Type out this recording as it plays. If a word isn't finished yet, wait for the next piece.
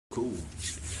Cool.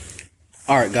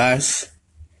 All right, guys.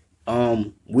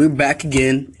 We're back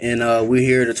again, and we're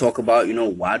here to talk about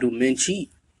why do men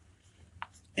cheat?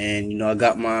 And I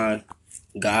got my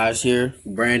guys here,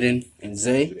 Brandon and Do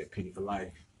Zay. that penny for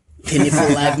life. Penny for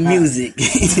Life music.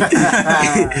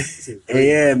 And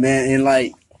yeah, man, and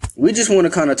like we just want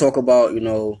to kind of talk about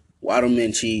why do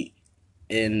men cheat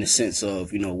in the sense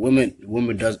of women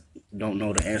don't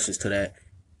know the answers to that,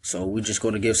 so we're just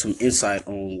going to give some insight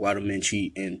on why do men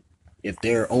cheat, and if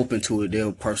they're open to it,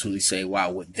 they'll personally say why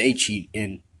would they cheat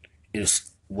in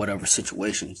is whatever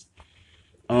situations.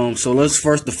 So let's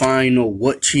first define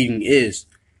what cheating is.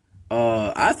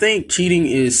 I think cheating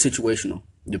is situational,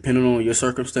 depending on your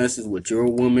circumstances with your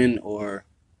woman or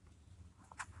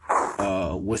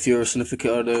with your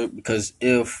significant other. Because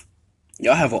if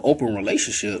y'all have an open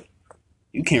relationship,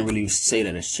 you can't really say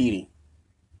that it's cheating.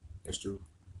 That's true.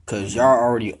 Cause y'all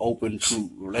already open to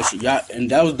relationship, y'all, and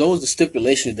those the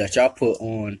stipulations that y'all put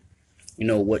on,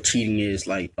 what cheating is.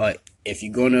 Like, if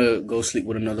you're gonna go sleep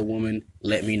with another woman,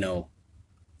 let me know,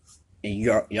 and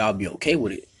y'all be okay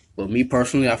with it. But me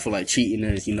personally, I feel like cheating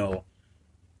is,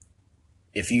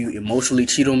 if you emotionally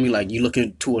cheat on me, like you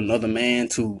looking to another man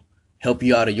to help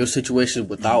you out of your situation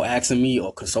without asking me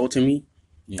or consulting me,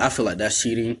 I feel like that's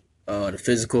cheating. The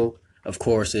physical, of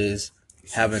course, is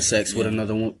having sex with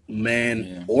another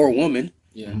man or woman,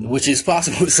 which is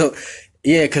possible. So,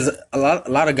 yeah, because a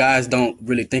lot of guys don't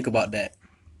really think about that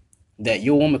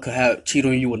your woman could have cheat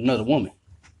on you with another woman.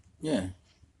 Yeah.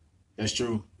 That's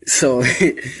true. So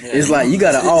it's like you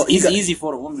gotta It's easy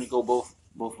for the woman to go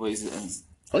both ways.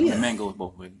 And the man goes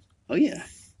both ways. Oh yeah.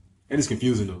 And it's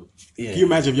confusing though. Yeah. Can you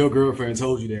imagine if your girlfriend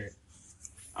told you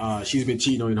that she's been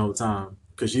cheating on you the whole time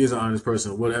because she is an honest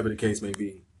person, whatever the case may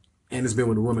be, and it's been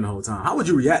with a woman the whole time? How would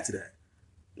you react to that?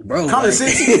 Bro, Common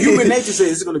sense, human nature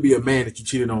says it's going to be a man that you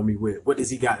cheated on me with. What does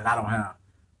he got that I don't have?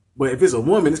 But if it's a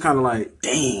woman, it's kind of like,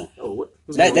 dang. Oh,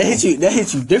 that hits you. That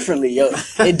hits you differently, yo.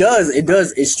 It does. It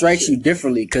does. It strikes you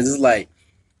differently because it's like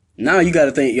now you got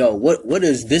to think, yo, what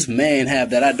does this man have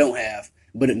that I don't have?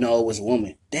 But it was a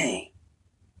woman. Dang.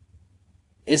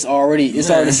 It's already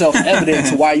self evident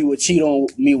to why you would cheat on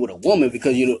me with a woman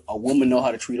because a woman know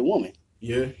how to treat a woman.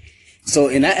 Yeah. So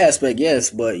in that aspect, yes,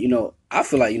 but I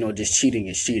feel like just cheating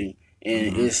is cheating,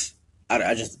 and it's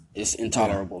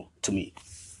intolerable to me.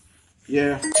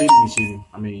 Yeah, cheating is cheating.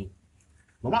 I mean,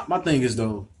 but my thing is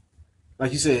though,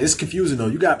 like you said, it's confusing though.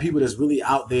 You got people that's really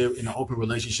out there in an open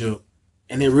relationship,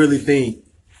 and they really think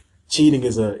cheating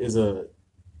is a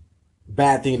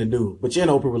bad thing to do. But you're in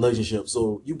an open relationship,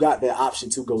 so you got that option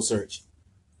to go search.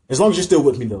 As long as you're still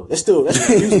with me though, that's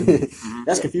confusing to me.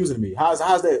 That's confusing to me. How's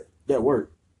that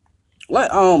work?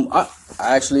 Like I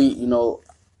actually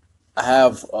I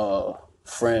have a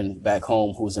friend back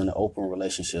home who's in an open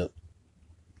relationship,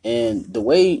 and the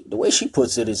way she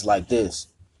puts it is like this: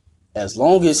 as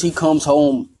long as he comes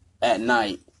home at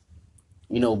night,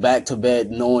 back to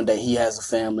bed, knowing that he has a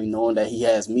family, knowing that he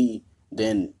has me,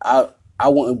 then I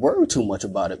wouldn't worry too much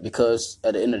about it because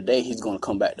at the end of the day, he's gonna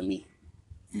come back to me.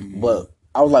 Mm-hmm. But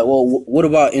I was like, well, what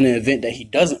about in an event that he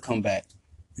doesn't come back?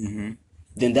 Mm-hmm.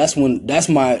 Then that's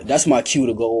my cue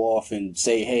to go off and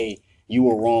say, hey, you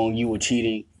were wrong, you were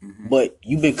cheating, but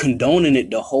you've been condoning it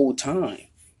the whole time.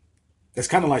 It's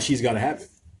kind of like she's got to have it.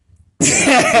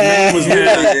 The man was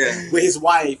with his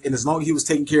wife, and as long as he was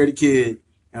taking care of the kid,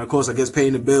 and of course, I guess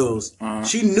paying the bills,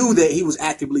 she knew that he was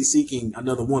actively seeking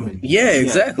another woman. Yeah,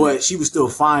 exactly. But she was still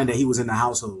fine that he was in the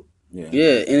household. Yeah,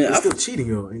 and it's still cheating,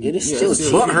 though. It is still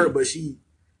cheating. But her, but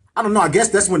I don't know. I guess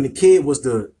that's when the kid was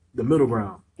the middle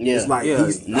ground. Yeah, it's like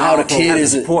now the kid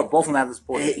is support. Both of them have the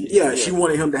support. She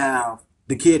wanted him to have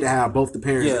the kid to have both the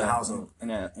parents in the household.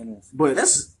 But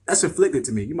that's inflicted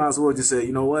to me. You might as well just say,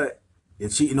 you know what, you're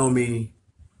cheating on me.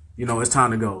 It's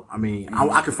time to go. I mean,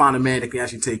 I can find a man that can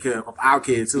actually take care of our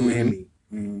kid too and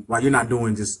me. While you're not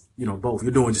doing just both.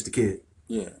 You're doing just the kid.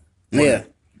 Yeah.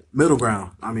 Middle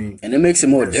ground. I mean, and it makes it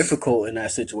more difficult in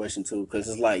that situation too, because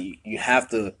it's like you have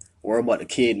to worry about the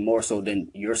kid more so than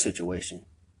your situation.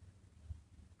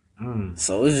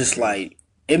 So it's just like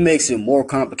it makes it more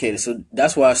complicated. So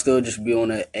that's why I still just be on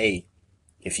that. Hey,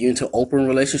 if you're into open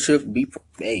relationship,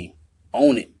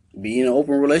 own it. Be in an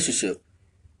open relationship,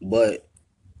 but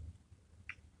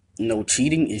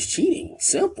cheating is cheating.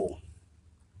 Simple.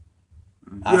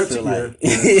 I feel like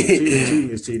cheating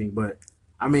is cheating. But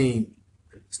I mean,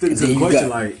 sticking to the question,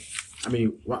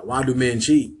 why do men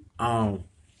cheat? I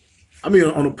mean,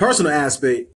 on a personal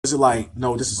aspect, it's like,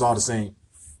 no, this is all the same.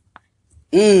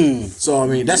 So I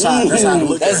mean, that's how I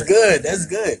look at it. Good. That's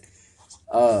good.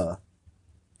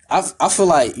 I feel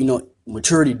like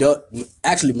maturity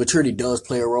does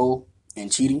play a role in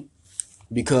cheating.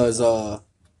 because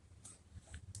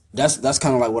that's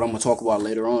kind of like what I'm gonna talk about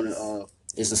later on.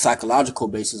 Is the psychological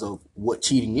basis of what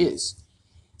cheating is.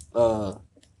 Why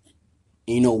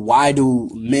do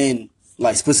men,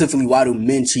 like specifically, why do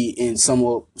men cheat? In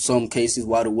some cases,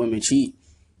 why do women cheat?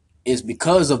 It's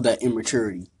because of that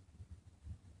immaturity.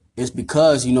 It's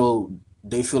because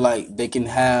they feel like they can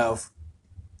have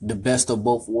the best of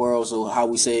both worlds, or how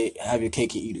we say, have your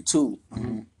cake and eat it too.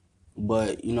 Mm-hmm.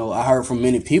 But I heard from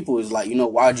many people, is like,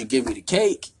 why'd you give me the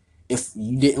cake if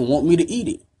you didn't want me to eat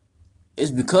it?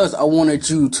 It's because I wanted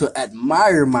you to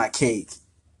admire my cake.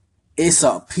 It's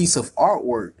a piece of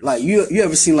artwork. Like you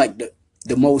ever seen like the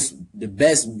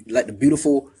best, like the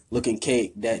beautiful looking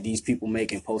cake that these people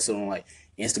make and post it on like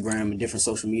Instagram and different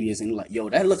social medias, and like, yo,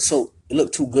 it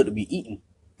looked too good to be eaten.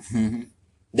 Mm-hmm.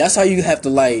 That's how you have to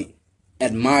like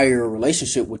admire a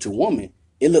relationship with your woman.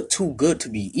 It looked too good to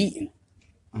be eaten.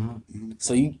 Mm-hmm.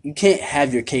 So you can't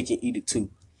have your cake and eat it too.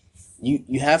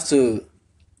 You have to,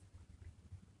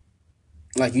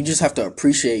 like, you just have to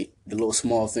appreciate the little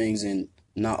small things and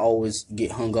not always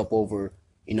get hung up over,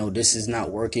 this is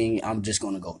not working, I'm just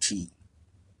gonna go cheat.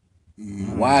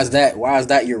 Mm-hmm. Why is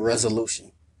that your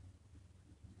resolution?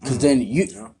 Because then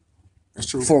that's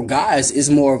true. For guys, it's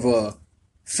more of a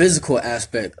physical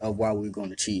aspect of why we're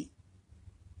gonna cheat.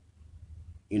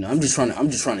 I'm just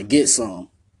trying to get some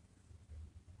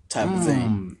type of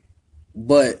thing.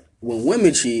 But when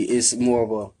women cheat, it's more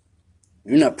of a,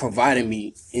 you're not providing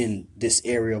me in this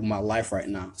area of my life right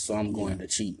now, so I'm going to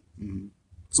cheat. Mm-hmm.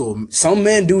 So some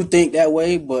men do think that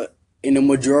way, but in the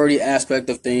majority aspect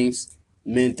of things,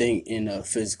 men think in a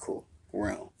physical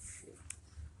realm.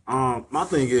 My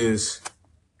thing is,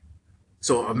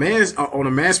 so on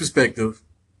a man's perspective,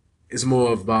 it's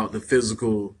more about the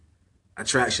physical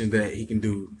attraction that he can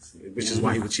do, which is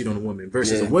why he would cheat on a woman,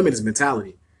 versus a woman's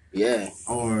mentality. Yeah.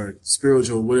 Or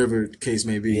spiritual, whatever the case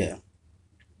may be. Yeah.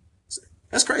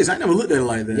 That's crazy. I never looked at it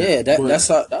like that. Yeah,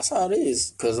 that's how it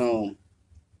is. Cause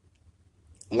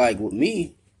like with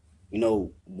me,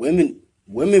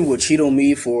 women would cheat on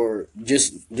me for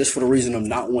just for the reason of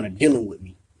not wanting dealing with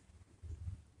me.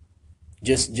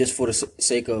 Just for the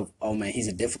sake of, oh man, he's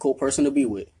a difficult person to be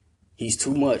with. He's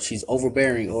too much. He's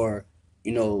overbearing, or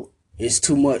it's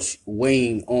too much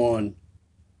weighing on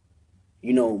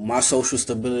my social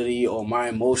stability or my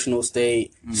emotional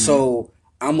state. Mm-hmm. So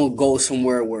I'm gonna go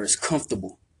somewhere where it's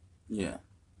comfortable. Yeah.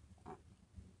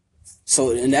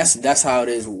 So, and that's how it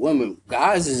is with women.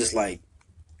 Guys is just like,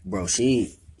 bro,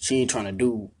 she ain't trying to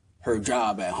do her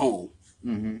job at home.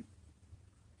 Mm-hmm.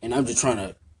 And I'm just trying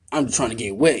to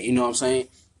get wet. You know what I'm saying?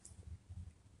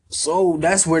 So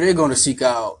that's where they're gonna seek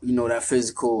out, that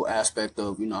physical aspect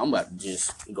of, I'm about to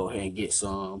just go ahead and get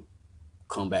some,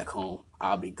 come back home,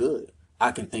 I'll be good.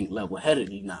 I can think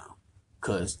level-headedly now,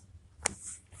 cause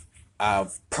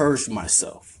I've purged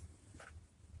myself.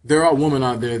 There are women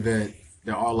out there that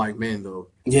are like men, though.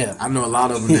 Yeah. I know a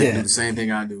lot of them that do the same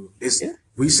thing I do.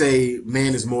 We say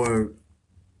man is more,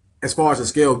 as far as the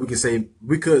scale,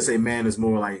 we could say man is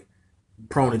more like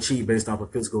prone to cheat based off a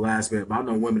physical aspect, but I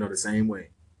know women are the same way.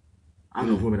 I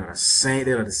know women are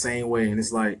the same way, and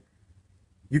it's like,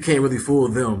 you can't really fool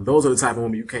them. Those are the type of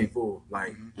women you can't fool.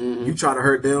 Like, you try to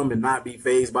hurt them and not be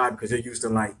fazed by it because they're used to,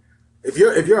 like, if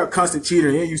you're a constant cheater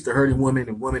and you're used to hurting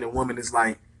women, it's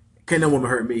like, can no woman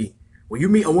hurt me? When you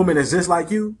meet a woman that's just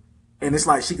like you, and it's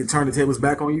like she can turn the tables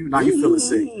back on you, now you feeling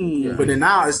sick. Yeah. But then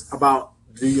now it's about,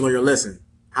 do you learn your lesson?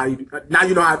 Now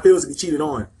you know how it feels to be cheated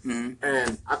on. Mm-hmm.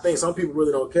 And I think some people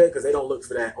really don't care because they don't look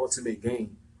for that ultimate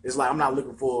gain. It's like, I'm not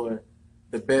looking for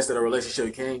the best that a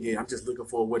relationship can get. I'm just looking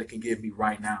for what it can give me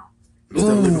right now.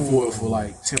 Instead of looking for it for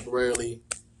like temporarily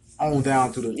on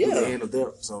down to the end of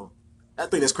depth. So I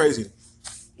think that's crazy.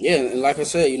 Yeah, and like I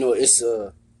said, it's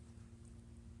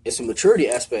a maturity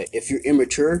aspect. If you're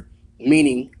immature,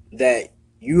 meaning that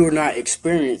you are not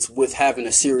experienced with having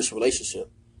a serious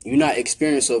relationship. You're not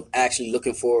experienced of actually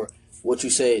looking for what you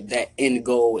said, that end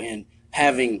goal, and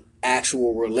having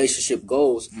actual relationship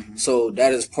goals. Mm-hmm. So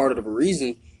that is part of the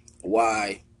reason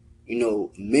why,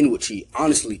 men would cheat.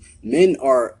 Honestly, men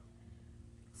are,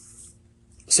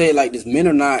 say it like this, men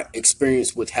are not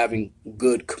experienced with having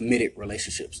good committed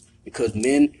relationships because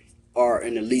men are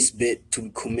in the least bit to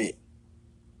commit.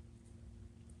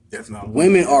 Definitely.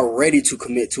 Women are ready to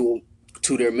commit to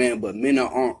their man, but men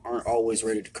aren't always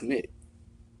ready to commit.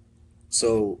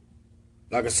 So,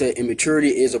 like I said, immaturity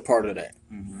is a part of that.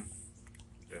 Mm-hmm.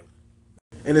 Yeah.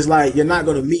 And it's like, you're not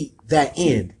going to meet that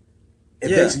end.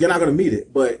 You're not going to meet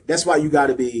it. But that's why you got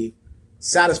to be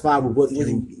satisfied with what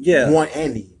you want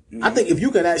and need. Mm-hmm. I think if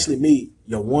you can actually meet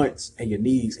your wants and your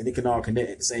needs and it can all connect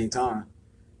at the same time,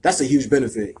 that's a huge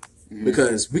benefit.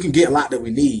 because we can get a lot that we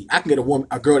need. I can get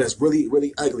a girl that's really,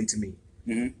 really ugly to me,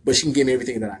 but she can give me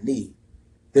everything that I need.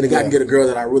 Then I can get a girl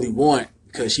that I really want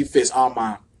because she fits all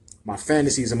my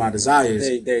fantasies and my desires,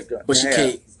 but she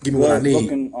can't give me what I need.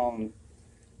 Looking,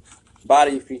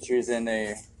 body features and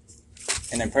their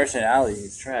personality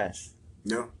is trash.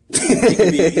 No, It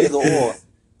could be either or.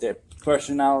 Their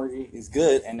personality is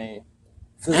good and they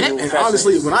physical and attraction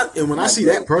honestly, is when I see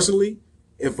that personally,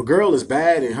 if a girl is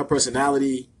bad and her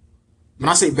personality, when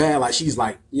I say bad, like she's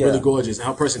like really gorgeous and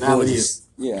her personality is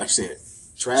like I said,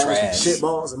 trash. Shit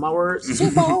balls in my words.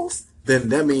 Shit balls. Then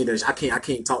that means that I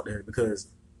can't talk to her because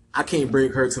I can't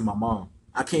bring her to my mom.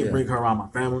 I can't bring her around my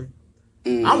family.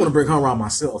 I want to bring her around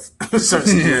myself in certain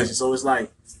situations. So it's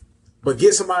like, but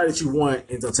get somebody that you want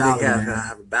in totality. You gotta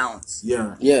have a balance.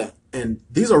 Yeah. And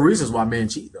these are reasons why men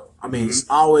cheat, though. I mean, it's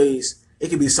always, it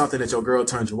could be something that your girl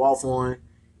turns you off on.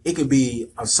 It could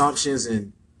be assumptions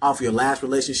and off your last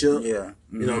relationship. Yeah.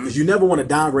 You know, because you never want to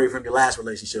downgrade from your last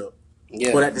relationship.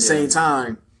 Yeah. But at the same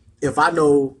time, if I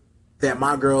know that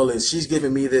my girl she's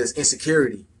giving me this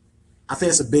insecurity, I think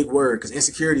it's a big word because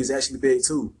insecurity is actually big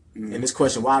too. And this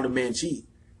question, why do men cheat?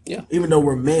 Yeah. Even though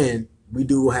we're men, we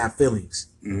do have feelings.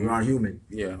 We are human.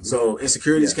 Yeah. So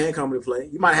insecurities can come into play.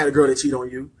 You might have had a girl that cheated on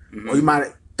you, or you might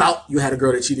have thought you had a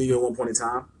girl that cheated on you at one point in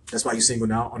time. That's why you're single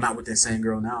now, or not with that same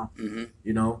girl now.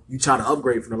 You know, you try to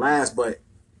upgrade from the last, but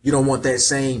you don't want that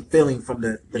same feeling from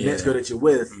the next girl that you're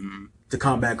with to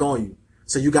come back on you.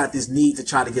 So you got this need to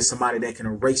try to get somebody that can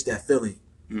erase that feeling.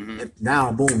 And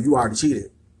now, boom, you already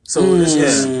cheated. So it's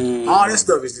just, all this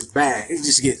stuff is just bad.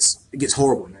 It gets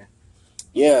horrible, man.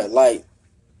 Yeah, like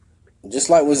just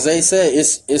like what Zay said,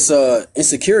 it's a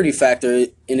insecurity factor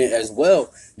in it as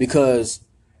well because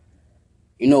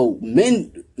you know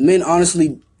men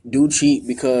honestly do cheat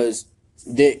because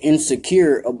they're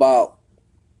insecure about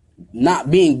not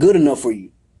being good enough for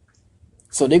you.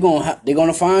 So they're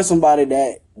gonna find somebody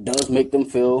that does make them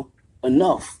feel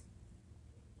enough.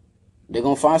 They're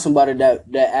gonna find somebody that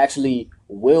actually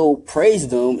will praise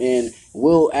them and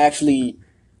will actually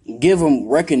give them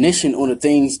recognition on the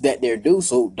things that they're due.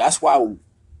 So that's why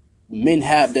men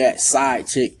have that side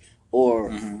chick,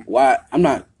 or why I'm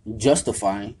not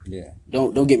justifying. Yeah.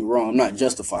 Don't get me wrong. I'm not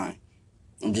justifying.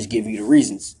 I'm just giving you the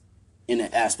reasons in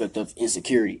the aspect of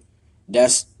insecurity.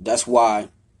 That's why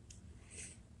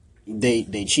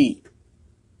they cheat.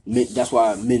 That's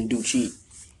why men do cheat.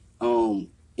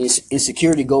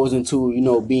 Insecurity goes into, you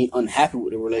know, being unhappy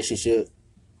with the relationship.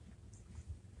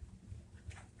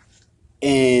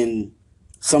 And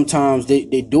sometimes they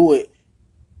do it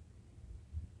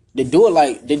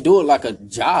like a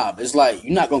job. It's like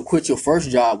you're not gonna quit your first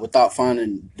job without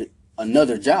finding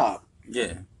another job.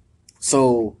 Yeah.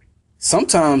 So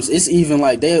sometimes it's even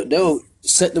like they'll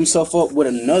set themselves up with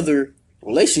another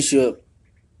relationship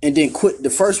and then quit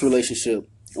the first relationship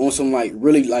on some like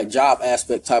really like job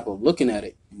aspect type of looking at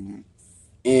it.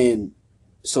 And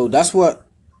so that's why,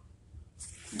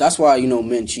 you know,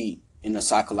 men cheat in the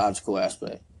psychological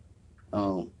aspect.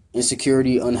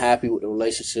 Insecurity, unhappy with the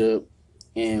relationship,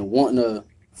 and wanting to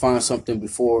find something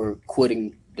before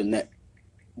quitting the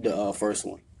first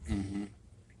one.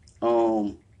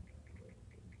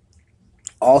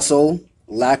 Also,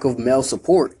 lack of male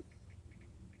support.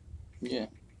 Yeah.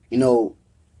 You know,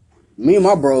 me and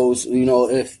my bros, you know,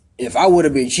 if I would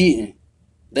have been cheating,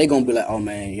 they gonna be like, oh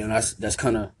man, you know,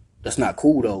 that's not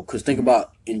cool though. Cause think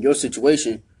about in your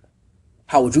situation,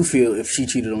 how would you feel if she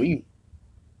cheated on you?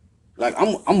 Like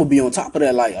I'm gonna be on top of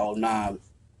that. Like, oh nah,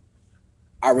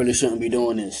 I really shouldn't be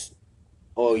doing this,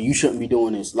 or you shouldn't be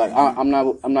doing this. Like I'm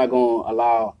not gonna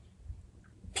allow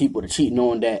people to cheat,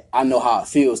 knowing that I know how it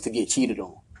feels to get cheated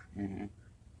on.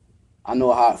 I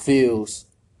know how it feels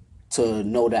to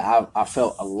know that I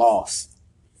felt a loss.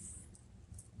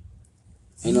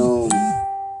 You know.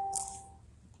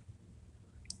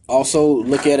 Also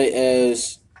look at it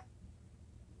as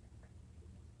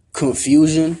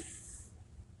confusion.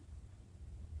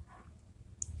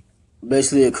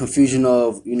 Basically a confusion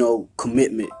of, you know,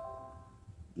 commitment.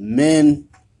 Men,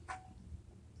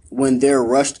 when they're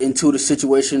rushed into the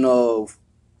situation of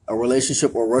a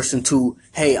relationship or rushed into,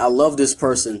 hey, I love this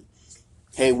person.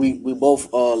 Hey, we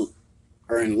both are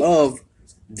in love.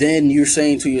 Then you're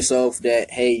saying to yourself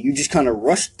that, hey, you just kind of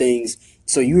rush things.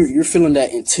 So you're feeling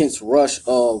that intense rush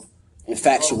of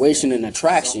infatuation and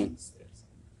attraction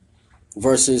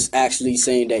versus actually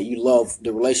saying that you love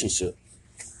the relationship.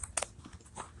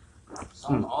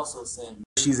 I'm also saying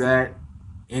She's at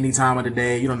any time of the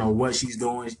day. You don't know what she's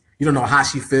doing. You don't know how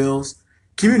she feels.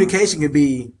 Communication could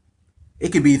be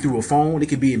through a phone. It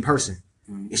could be in person.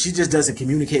 If she just doesn't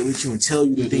communicate with you and tell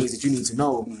you the things that you need to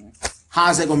know, how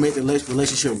is that gonna make the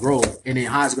relationship grow, and then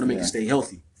how is it gonna make it stay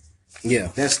healthy?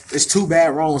 Yeah. It's two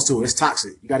bad wrongs to it. It's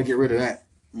toxic. You got to get rid of that.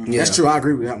 Yeah. That's true. I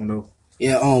agree with that one though.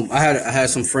 Yeah, I had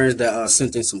some friends that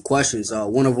sent in some questions.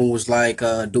 One of them was like,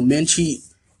 do men cheat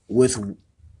with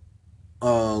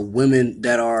women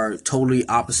that are totally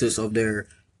opposites of their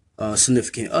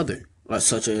significant other, like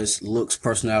such as looks,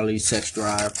 personality, sex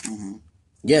drive? Mm-hmm.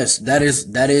 Yes, that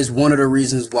is one of the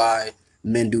reasons why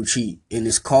men do cheat, and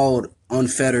it's called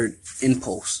unfettered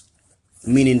impulse,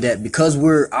 meaning that because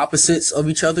we're opposites of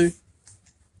each other,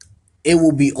 it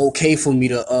will be okay for me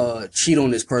to cheat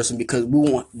on this person because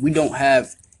we don't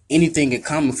have anything in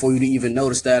common for you to even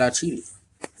notice that I cheated.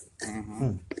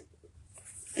 Mm-hmm.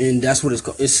 And that's what it's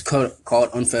called. It's called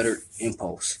unfettered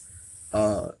impulse.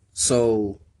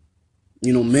 So,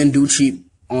 men do cheat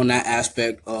on that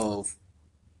aspect of,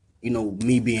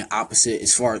 me being opposite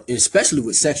as far, especially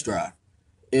with sex drive.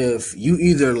 If you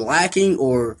either lacking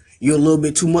or you're a little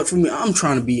bit too much for me, I'm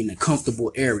trying to be in a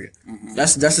comfortable area. Mm-hmm.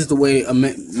 That's just the way a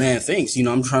man thinks.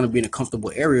 I'm trying to be in a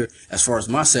comfortable area as far as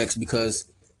my sex, because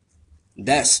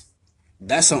that's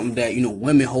something that,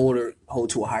 women hold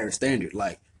to a higher standard.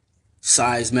 Like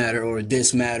size matter, or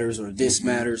this matters, or this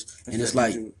matters. And it's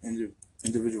like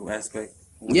individual aspect.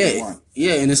 Yeah.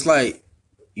 And it's like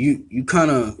you kind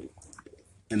of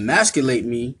emasculate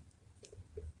me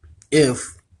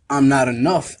if I'm not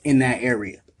enough in that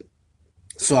area.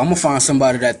 So I'm gonna find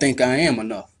somebody that think I am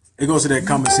enough. It goes to that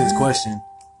common sense question: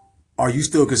 are you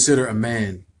still considered a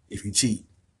man if you cheat?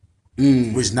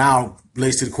 Which now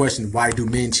relates to the question: why do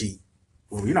men cheat?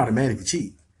 Well, you're not a man if you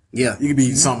cheat. Yeah, you could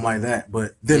be something like that.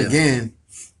 But then again,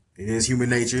 it is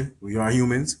human nature. We are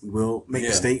humans. We will make a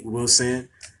mistake. We will sin.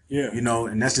 Yeah,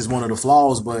 and that's just one of the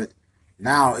flaws. But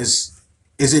now is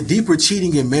it deeper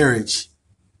cheating in marriage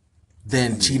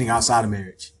than cheating outside of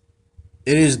marriage?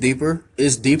 It is deeper.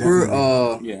 It's deeper.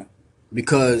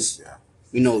 Because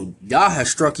y'all have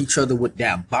struck each other with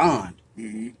that bond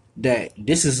that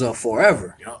this is a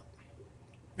forever.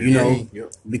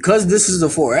 Because this is a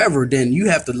forever, then you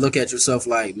have to look at yourself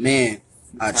like, man,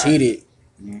 I cheated.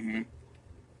 Mm-hmm.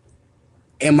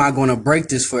 Am I gonna break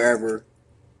this forever,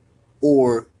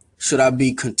 or should I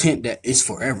be content that it's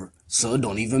forever, so it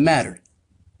don't even matter?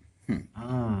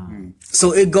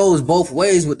 So it goes both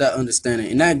ways with that understanding.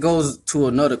 And that goes to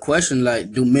another question,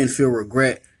 like, do men feel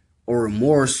regret or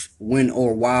remorse when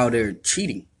or while they're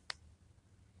cheating?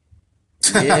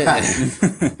 Yeah.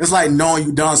 It's like knowing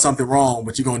you done something wrong,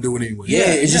 but you're going to do it anyway. Yeah,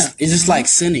 it's just like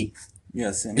sinning.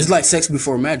 Yeah, sinning. It's like sex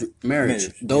before marriage.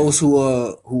 Those who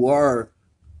are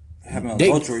having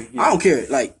adultery. I don't care.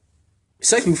 Like,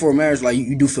 sex before marriage, like,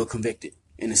 you do feel convicted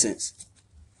in a sense.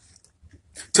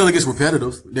 Till it gets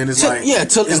repetitive, then it's like,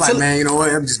 man, you know what?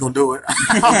 I'm just gonna do it.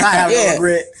 I have no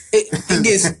regret. It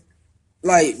gets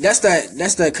like that's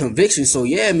that conviction. So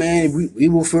yeah, man, we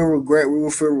will feel regret, we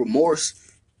will feel remorse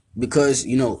because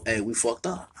hey, we fucked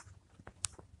up.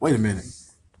 Wait a minute,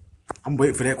 I'm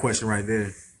waiting for that question right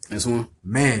there. This one,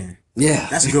 man. Yeah,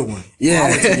 that's a good one. Yeah, I'll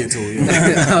let you get to it.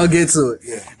 Yeah. I'll get to it.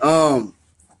 Yeah.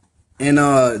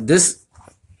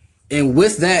 And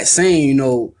with that saying,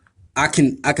 I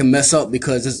can mess up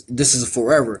because this is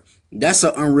forever. That's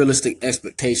an unrealistic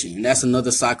expectation. And that's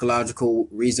another psychological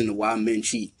reason why men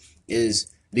cheat, is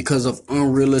because of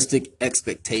unrealistic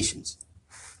expectations.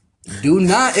 Do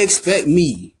not expect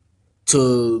me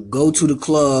to go to the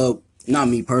club, not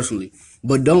me personally,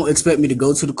 but don't expect me to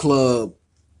go to the club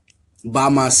by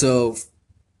myself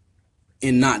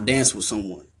and not dance with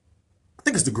someone. I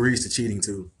think it's degrees to cheating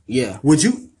too. Yeah. Would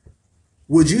you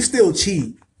still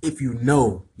cheat if you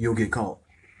know you'll get caught?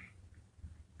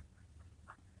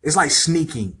 It's like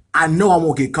sneaking. I know I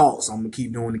won't get caught, so I'm gonna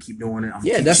keep doing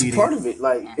it. That's cheating. part of it.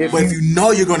 Like, but if you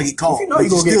know you're gonna get caught,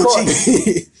 would you still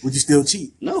cheat? Would you still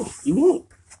cheat? No, you won't.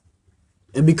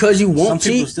 And because you won't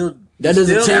cheat, that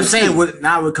doesn't change. I'm saying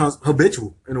now it becomes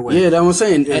habitual in a way. Yeah, that's what I'm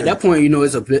saying. Yeah. At that point,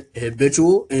 it's a bit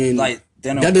habitual, and like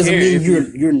that doesn't mean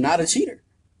you're not a cheater.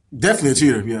 Definitely a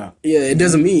cheater. Yeah. Yeah, it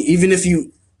doesn't mean, even if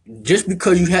you, just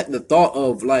because you had the thought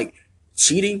of like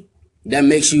cheating,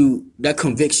 that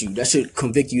convicts you. That should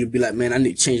convict you to be like, man, I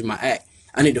need to change my act.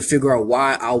 I need to figure out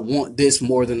why I want this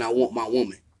more than I want my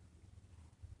woman.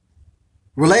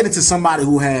 Related to somebody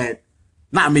who had,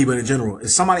 not me, but in general,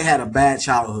 if somebody had a bad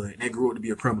childhood and they grew up to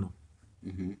be a criminal,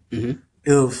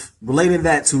 if relating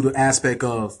that to the aspect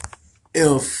of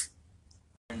if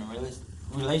in a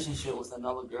relationship with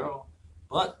another girl,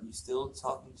 but you still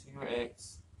talking to your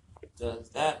ex, does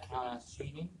that count as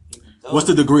cheating? What's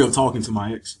the degree of talking to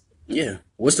my ex? Yeah.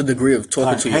 What's the degree of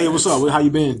talking to your ex? Hey, what's up? How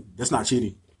you been? That's not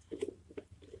cheating.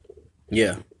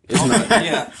 Yeah. It's not.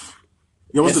 Yeah.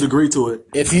 Yeah, what's the degree to it?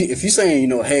 If you saying,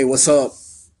 hey, what's up,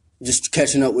 just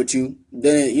catching up with you,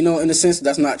 then in a sense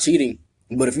that's not cheating.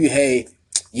 But if you, hey,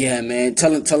 yeah, man,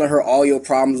 telling her all your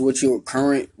problems with your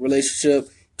current relationship,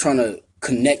 trying to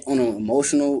connect on an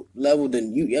emotional level,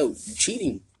 then you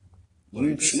cheating.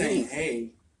 You cheating. Saying,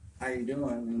 hey, how you doing?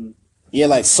 And yeah,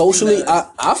 like socially,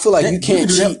 I feel like you can't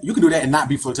cheat. You can do that and not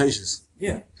be flirtatious.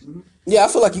 yeah. Yeah, I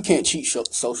feel like you can't cheat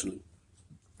socially.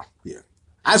 Yeah.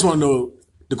 I just want to know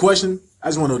the question. I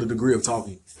just want to know the degree of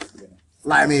talking. Yeah.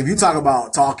 Like, I mean, if you talk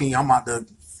about talking, I'm about to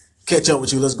catch up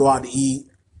with you. Let's go out to eat.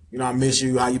 I miss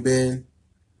you. How you been?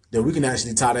 Then we can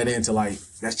actually tie that into like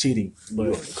that's cheating. But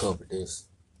We already covered this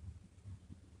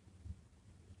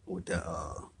with the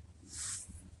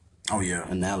oh yeah,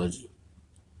 analogy.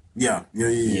 yeah.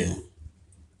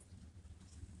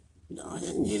 No,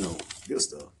 Good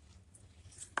stuff.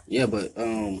 yeah, but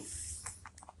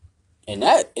in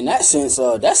that sense,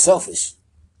 that's selfish.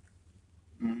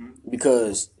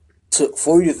 Because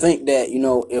for you to think that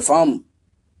if I'm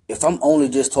only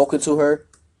just talking to her,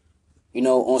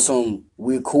 on some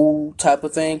we're cool type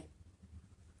of thing,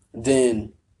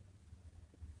 then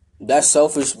that's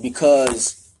selfish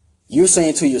because you're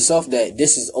saying to yourself that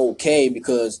this is okay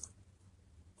because,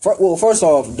 first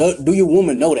off, do your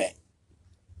woman know that?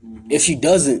 If she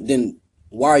doesn't, then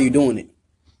why are you doing it?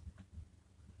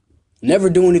 Never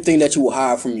do anything that you will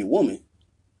hide from your woman.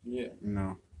 Yeah.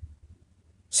 No.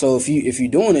 So if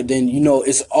you're doing it, then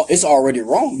it's already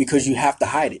wrong because you have to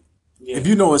hide it. Yeah. If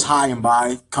you know it's high and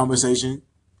by conversation,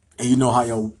 and you know how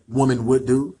your woman would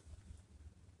do,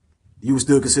 you would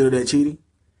still consider that cheating?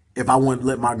 If I wouldn't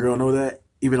let my girl know that,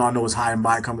 even though I know it's high and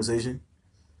by conversation?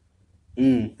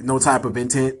 No type of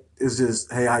intent. It's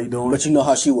just, hey, how you doing? But you know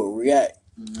how she would react.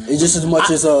 It's just as much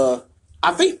as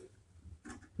I think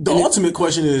the ultimate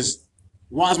question is,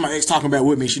 why is my ex talking about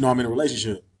with me? She know I'm in a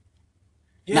relationship.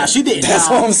 Yeah. Now, she didn't. That's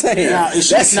what I'm saying. Now,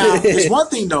 it's one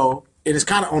thing, though, and it's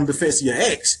kind of on the defense of your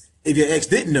ex. If your ex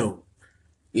didn't know.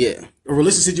 Yeah. A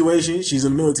relationship situation, she's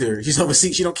in the military. She's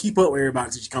overseas. She don't keep up with everybody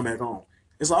until she come back home.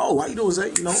 It's like, oh, why you doing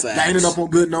that? That ended up on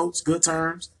good notes, good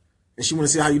terms, and she want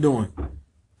to see how you doing.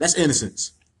 That's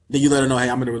innocence. Then you let her know, hey,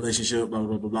 I'm in a relationship, blah,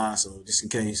 blah, blah, blah. So just in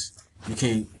case you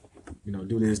can't,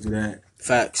 do this, do that.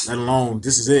 Facts. Let alone,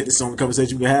 this is it. This is the only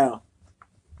conversation we can have.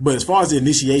 But as far as the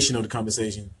initiation of the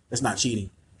conversation, that's not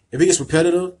cheating. If it gets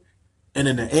repetitive and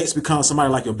then the ex becomes somebody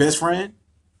like your best friend,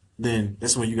 then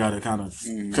that's when you got to kind of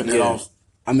cut that off.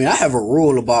 I mean, I have a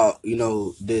rule about,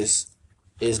 this,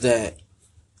 is that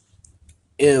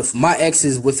if my ex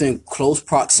is within close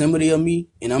proximity of me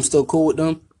and I'm still cool with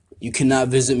them, you cannot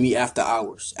visit me after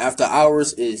hours. After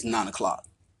hours is 9:00.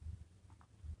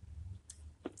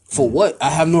 For what? I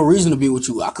have no reason to be with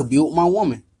you. I could be with my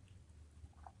woman.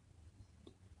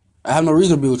 I have no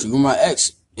reason to be with you. You're my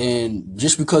ex. And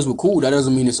just because we're cool, that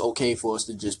doesn't mean it's okay for us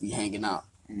to just be hanging out.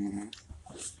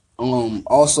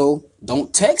 Also,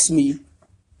 don't text me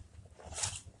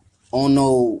on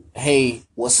no, hey,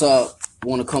 what's up?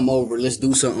 Want to come over? Let's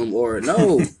do something. Or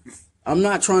no, I'm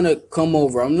not trying to come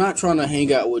over. I'm not trying to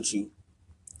hang out with you.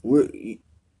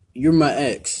 You're my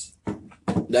ex.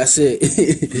 That's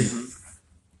it.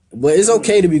 But it's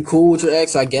okay to be cool with your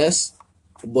ex, I guess.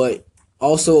 But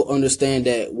also understand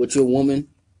that with your woman's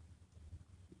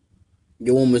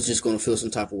just gonna feel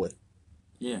some type of way.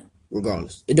 Yeah.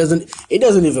 Regardless. It doesn't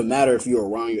even matter if you're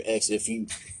around your ex, if you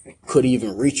could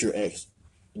even reach your ex.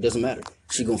 It doesn't matter.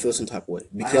 She's gonna feel some type of way.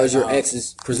 Because your ex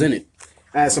is presented.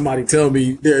 I had somebody tell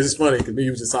me, it's funny, because me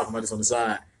was just talking about this on the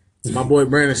side. My boy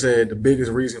Brandon said the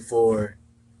biggest reason for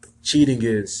cheating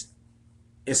is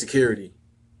insecurity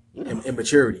and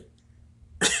immaturity.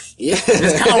 Yeah.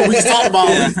 That's kind of what we talking about.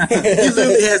 He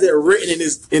literally has that written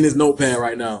in his notepad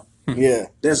right now. Yeah.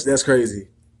 That's crazy.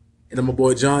 And then my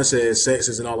boy John says sex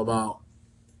isn't all about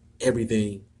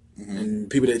everything. And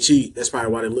people that cheat, that's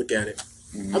probably why they look at it.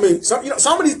 I mean,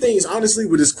 some of these things, honestly,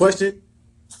 with this question,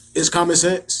 is common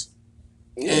sense.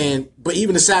 Yeah. But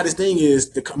even the saddest thing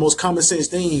is the most common sense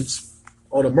things,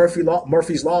 or the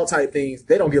Murphy's Law type things,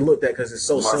 they don't get looked at because it's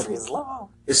so simple. Murphy's Law.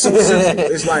 It's so simple.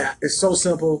 It's so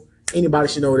simple. Anybody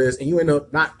should know this, and you end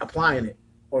up not applying it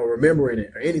or remembering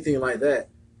it or anything like that.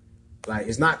 Like,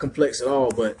 it's not complex at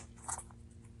all, but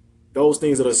those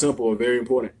things that are simple are very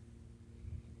important.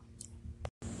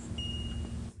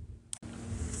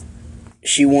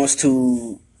 She wants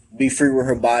to be free with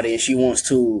her body, and she wants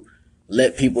to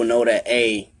let people know that,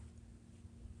 hey,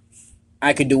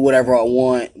 I can do whatever I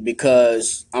want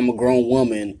because I'm a grown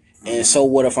woman, and so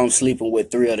what if I'm sleeping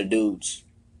with 3 other dudes?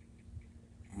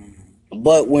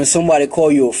 But when somebody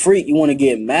call you a freak, you want to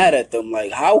get mad at them.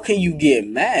 Like, how can you get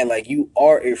mad? Like, you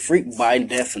are a freak by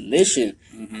definition.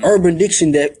 Urban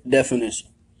Dictionary definition.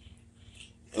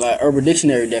 Like Urban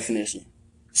Dictionary definition.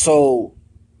 So,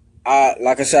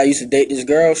 like I said, I used to date this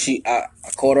girl. I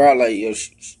called her out like, yo,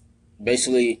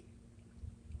 basically,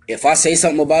 if I say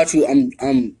something about you,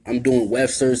 I'm doing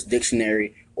Webster's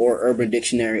dictionary or Urban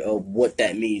Dictionary of what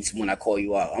that means when I call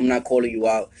you out. I'm not calling you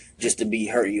out just to be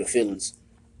hurting your feelings.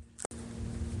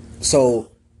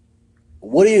 So,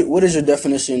 what is your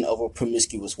definition of a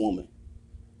promiscuous woman?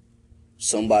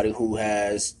 Somebody who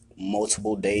has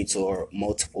multiple dates or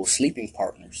multiple sleeping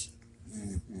partners.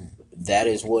 That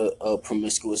is what a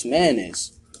promiscuous man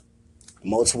is.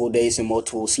 Multiple dates and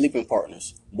multiple sleeping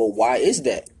partners. But why is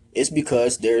that? It's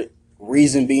because their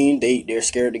reason being they're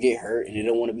scared to get hurt and they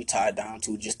don't want to be tied down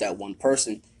to just that one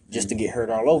person just to get hurt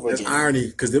all over That's again. irony,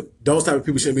 because those type of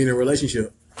people shouldn't be in a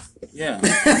relationship. Yeah.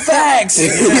 Facts!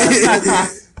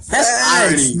 That's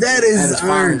irony. That is at its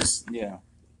irony. finest. Yeah.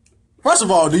 First of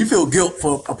all, do you feel guilt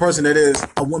for a person that is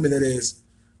a woman that is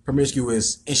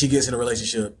promiscuous and she gets in a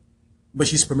relationship, but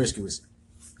she's promiscuous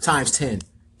times 10?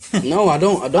 No, I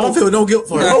don't. I don't feel no guilt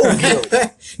for her. No guilt.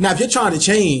 Now, if you're trying to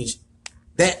change,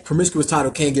 that promiscuous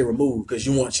title can't get removed because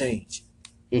you want change.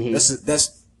 Mhm.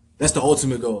 That's the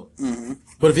ultimate goal.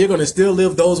 But if you're gonna still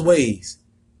live those ways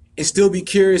and still be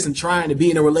curious and trying to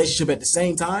be in a relationship at the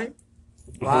same time,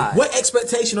 Why? what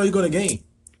expectation are you gonna gain?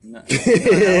 No, not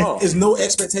at all. There's no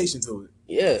expectation to it.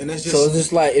 Yeah. And that's So just- it's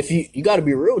just like if you got to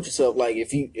be real with yourself. Like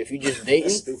if you just dating,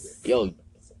 That's stupid. yo,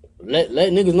 let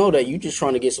niggas know that you just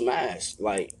trying to get some ass.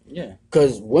 Like, Yeah.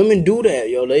 cause women do that,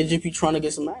 yo. They just be trying to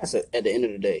get some ass at the end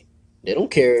of the day. They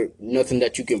don't care nothing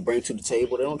that you can bring to the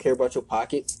table. They don't care about your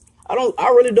pocket. I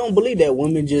really don't believe that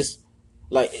women just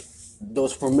like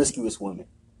those promiscuous women.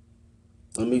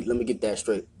 Let me get that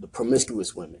straight. The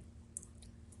promiscuous women.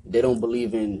 They don't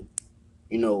believe in,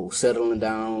 settling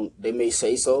down. They may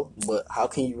say so, but how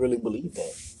can you really believe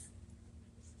that?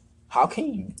 How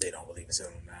can you? They don't believe in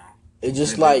settling down. It's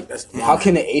just Maybe like, that's how fine.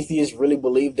 can an atheist really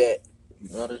believe that,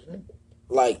 What is it?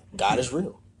 like, God is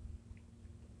real?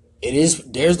 It is,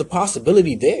 there's the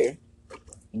possibility there,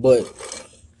 but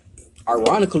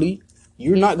ironically,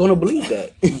 you're not going to believe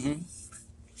that.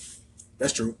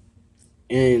 That's true.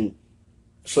 And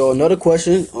so another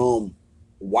question,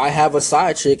 why have a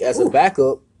side chick as a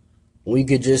backup when you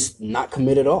could just not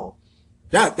commit at all?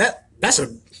 That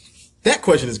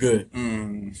question is good.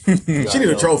 She need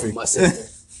a trophy. My sister.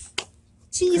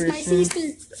 She's my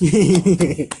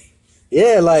sister.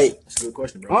 Yeah, like, That's a good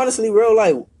question, bro. honestly, bro,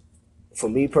 like, for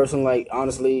me personally, like,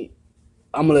 honestly,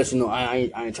 I'm gonna let you know I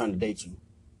ain't trying to date you.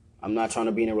 I'm not trying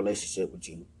to be in a relationship with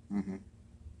you.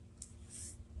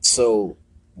 So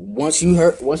once you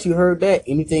heard that,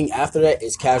 anything after that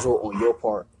is casual on your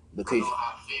part because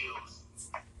how it feels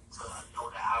to know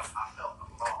that I felt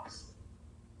lost.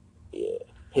 yeah,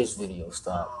 his video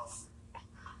stopped.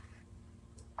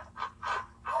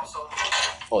 Also,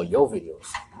 Oh, your videos.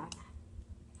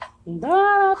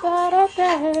 Go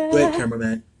ahead,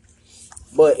 cameraman.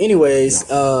 But anyways,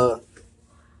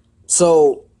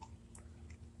 so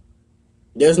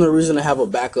there's no reason to have a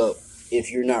backup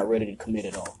if you're not ready to commit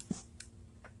at all.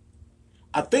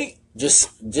 I think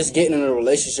Just getting in a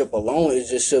relationship alone, it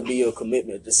just should be your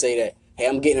commitment to say that, hey,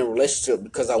 I'm getting in a relationship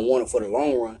because I want it for the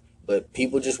long run. But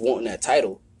people just wanting that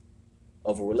title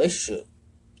of a relationship.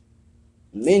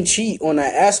 Men cheat on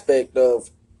that aspect of,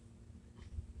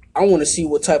 I want to see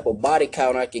what type of body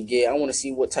count I can get. I want to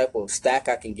see what type of stack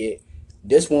I can get.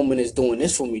 This woman is doing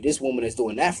this for me. This woman is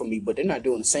doing that for me, but they're not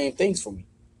doing the same things for me.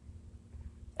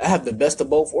 I have the best of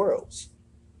both worlds.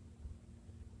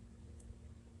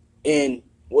 And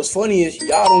what's funny is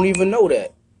y'all don't even know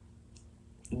that.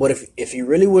 But if he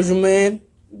really was your man,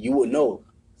 you would know.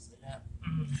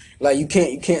 Like you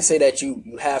can't say that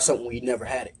you have something when you never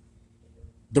had it.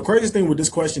 the craziest thing with this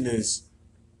question is,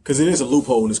 because it is a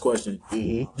loophole in this question,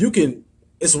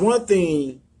 it's one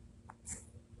thing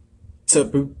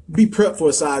to be prepped for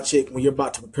a side chick when you're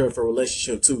about to prepare for a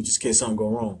relationship too, just in case something go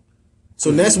wrong.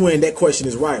 So that's when that question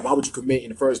is right. Why would you commit in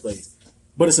the first place?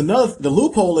 But it's the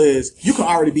loophole is you can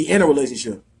already be in a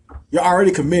relationship. You're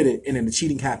already committed and then the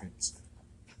cheating happens.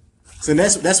 So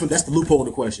that's the loophole in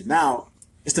the question. Now,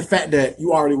 it's the fact that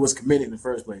you already was committed in the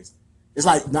first place. It's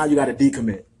like now you got to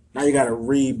decommit. Now you got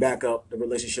to back up the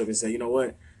relationship and say, you know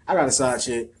what? I got a side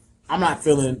chick. I'm not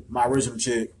feeling my original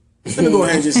chick. Let me go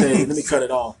ahead and just say, let me cut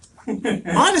it off.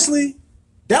 Honestly,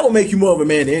 that will make you more of a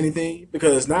man than anything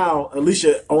because now at least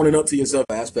you're owning up to yourself.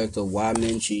 Aspect of why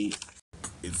men cheat.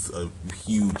 It's a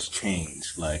huge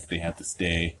change. Like they have to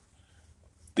stay.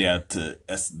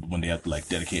 That's when they have to like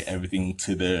dedicate everything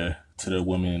to their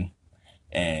women,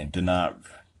 and they're not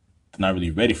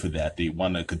really ready for that. They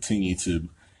want to continue to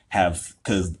have,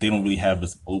 because they don't really have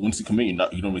as, once you commit, you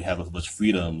don't really have as much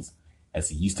freedoms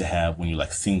as you used to have when you're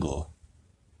like single.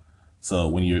 So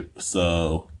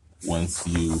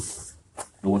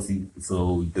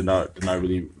so they're not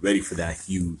really ready for that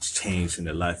huge change in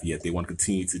their life yet. They want to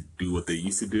continue to do what they're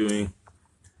used to doing.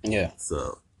 Yeah.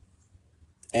 So,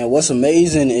 And what's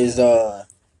amazing is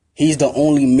he's the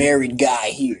only married guy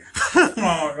here.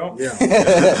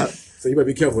 Yeah. So you better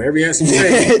be careful. Every answer you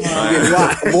say, you get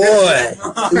watched. Boy.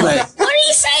 He's like, What do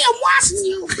you say? I'm watching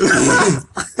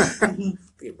you.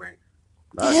 Get right.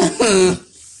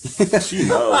 she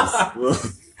knows. Well,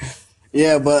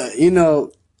 yeah, but you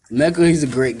know, Mecca, he's a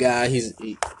great guy. He's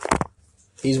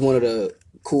one of the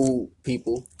cool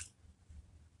people.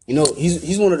 You know,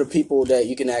 he's one of the people that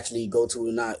you can actually go to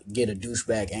and not get a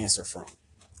douchebag answer from.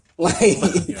 Like,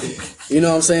 you know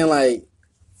what I'm saying? Like,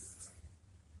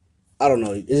 I don't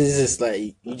know. It's just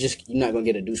like you're not gonna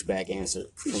get a douchebag answer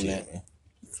from that.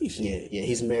 Yeah,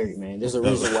 he's married, man. There's a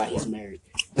reason why he's married.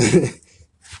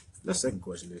 The second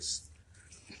question is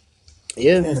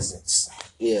Yeah, innocence.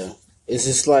 yeah. It's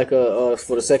just like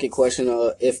for the second question,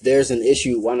 if there's an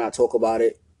issue, why not talk about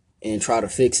it and try to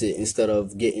fix it instead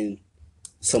of getting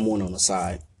someone on the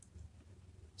side?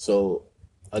 So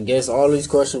I guess all these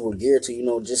questions were geared to, you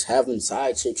know, just having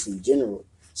side chicks in general.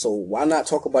 So why not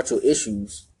talk about your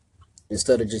issues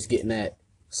instead of just getting that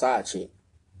side chick?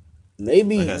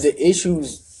 Maybe the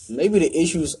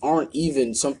issues aren't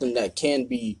even something that can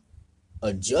be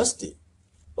adjusted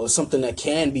or something that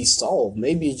can be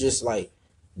solved.Maybe it's just like,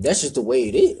 that's just the way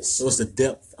it is. So it's the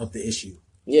depth of the issue.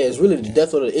 Yeah, it's really the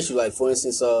depth of the issue. Like, for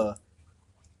instance,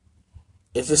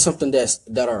 if it's something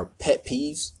that are pet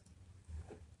peeves,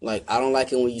 like, I don't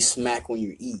like it when you smack when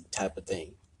you eat type of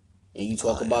thing, and you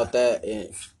talk about that,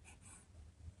 and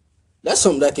that's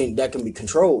something that can be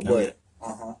controlled. But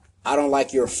I don't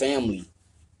like your family.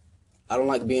 I don't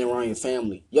like being around your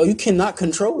family. Yo, you cannot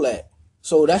control that.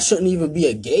 So that shouldn't even be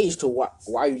a gauge to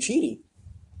why you're cheating.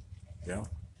 Yeah.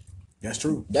 That's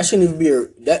true. That shouldn't even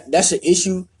be that's an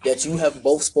issue that you have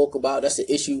both spoke about. That's an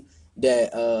issue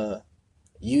that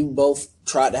you both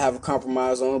tried to have a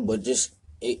compromise on, but just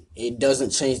it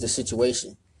doesn't change the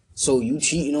situation. So you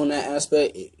cheating on that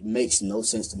aspect, it makes no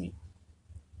sense to me.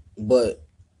 But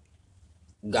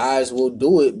guys will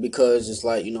do it because it's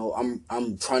like, you know,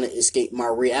 I'm trying to escape my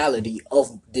reality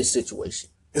of this situation.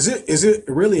 Is it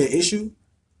really an issue?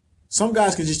 Some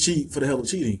guys can just cheat for the hell of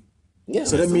cheating. Yeah.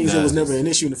 So that means it was never an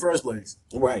issue in the first place.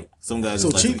 Right. some guys So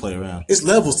just like cheat- to play around. It's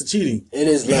levels to cheating. It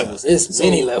is levels. It's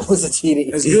many levels of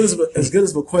cheating. As good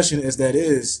as a question as that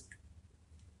is,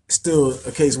 it's still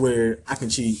a case where I can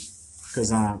cheat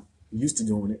because I'm used to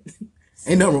doing it.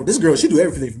 Ain't nothing wrong. This girl, she do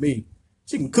everything for me.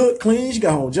 She can cook, clean, she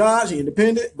got her own job, she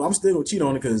independent, but I'm still gonna cheat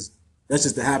on it because that's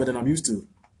just the habit that I'm used to.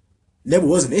 Never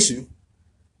was an issue,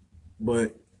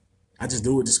 but I just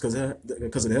do it just because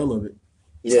of the hell of it.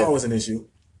 It's Yeah. always an issue.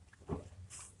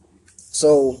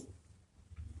 So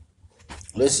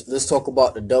let's talk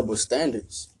about the double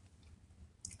standards.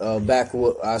 Back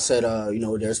what I said, you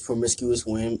know, there's promiscuous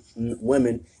women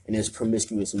and there's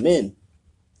promiscuous men.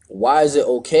 Why is it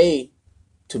okay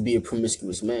to be a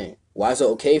promiscuous man? Why is it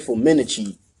okay for men to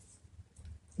cheat,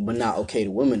 but not okay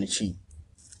to women to cheat?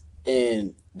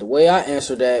 And the way I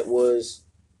answered that was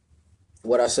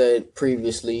what I said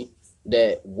previously,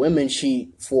 that women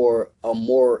cheat for a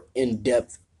more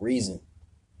in-depth reason.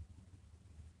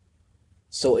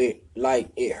 So it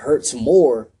hurts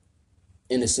more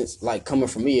in a sense, like coming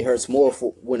from me, it hurts more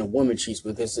for when a woman cheats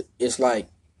because it's like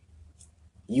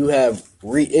you have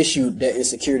reissued that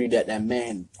insecurity that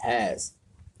man has,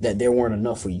 that there weren't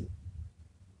enough for you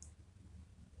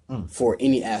for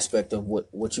any aspect of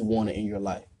what you wanted in your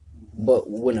life. But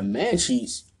when a man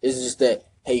cheats, it's just that,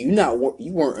 hey, you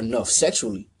weren't enough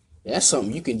sexually. That's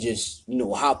something you can just, you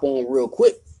know, hop on real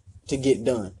quick to get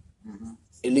done.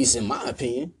 At least in my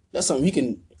opinion. That's something you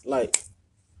can like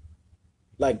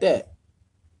that.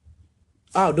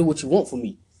 I'll do what you want for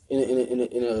me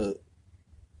in a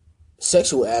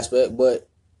sexual aspect, but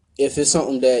if it's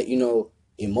something that, you know,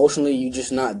 emotionally you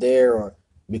just not there, or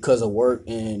because of work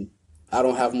and I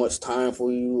don't have much time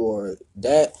for you, or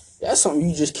that's something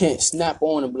you just can't snap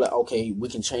on and be like, okay, we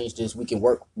can change this, we can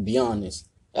work beyond this.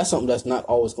 That's something that's not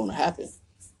always going to happen.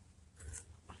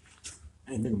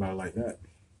 I ain't think about it like that.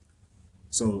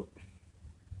 So,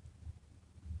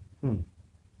 and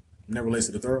that relates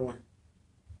to the third one.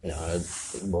 No, I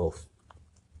think both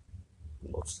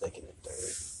second and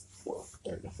third. Well,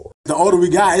 third and fourth. The older we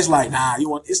got, it's like, nah,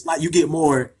 it's like you get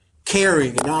more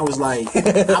caring, and I was like,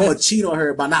 I'm gonna cheat on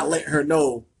her by not letting her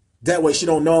know. That way she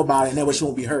don't know about it, and that way she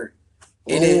won't be hurt.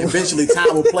 And then eventually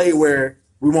time will play where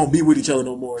we won't be with each other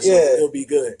no more. So Yeah. it'll be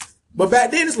good. But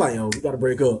back then, it's like, yo, we got to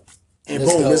break up. And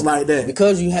Let's boom, go. it's like that.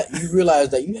 Because you realize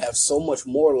that you have so much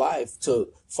more life to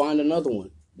find another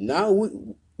one. Now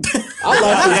I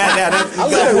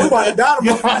like Yeah, we about to die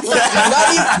tomorrow.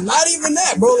 not even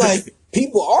that, bro. Like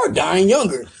people are dying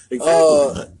younger.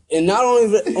 Exactly. And not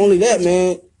only that,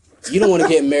 man, you don't want to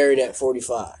get married at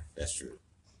 45. That's true.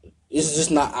 It's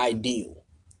just not ideal.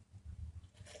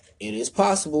 It is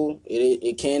possible.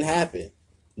 It can happen.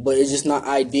 But it's just not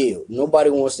ideal. Nobody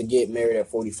wants to get married at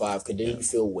 45 because then you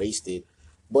feel wasted.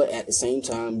 But at the same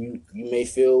time, you may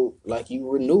feel like you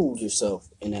renewed yourself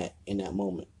in that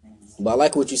moment. But I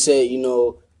like what you said, you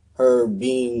know, her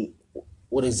being,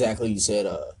 what exactly you said,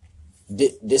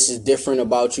 this is different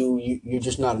about you. You're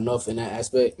just not enough in that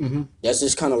aspect. Mm-hmm. That's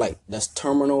just kind of like, that's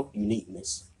terminal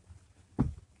uniqueness.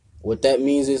 What that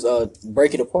means is,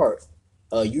 break it apart.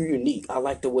 You're unique. I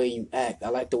like the way you act. I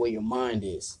like the way your mind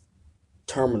is.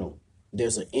 Terminal.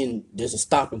 There's a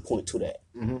stopping point to that.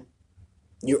 Mm-hmm.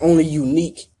 You're only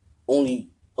unique only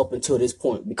up until this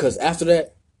point, because after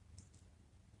that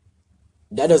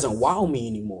doesn't wow me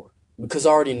anymore because I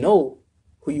already know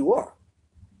who you are.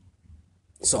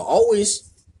 So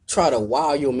always try to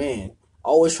wow your man.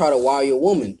 Always try to wow your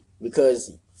woman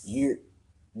because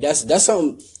that's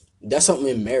something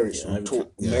in marriage.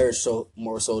 Marriage, so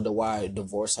more so the why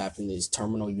divorce happened is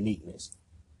terminal uniqueness.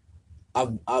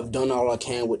 I've done all I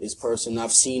can with this person.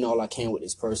 I've seen all I can with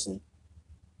this person.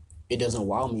 It doesn't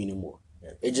wow me anymore.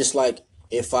 It's just like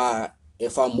if I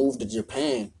move to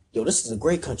Japan, yo, this is a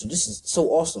great country. This is so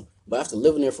awesome. But after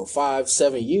living there for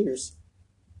 5-7 years,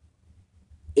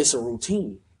 it's a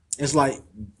routine. It's like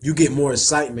you get more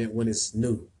excitement when it's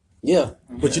new. Yeah.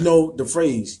 But you know the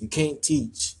phrase, you can't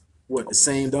teach the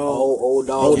same dog. Old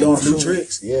dog. Old dog new tricks.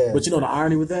 tricks. Yeah. But you know the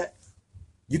irony with that?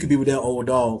 You could be with that old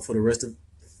dog for the rest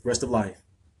of life.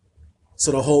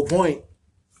 So the whole point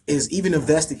is, even if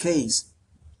that's the case,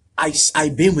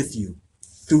 I've been with you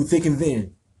through thick and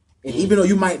thin. And even though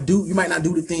you might not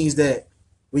do the things that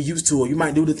we used to, or you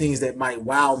might do the things that might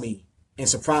wow me and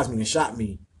surprise me and shock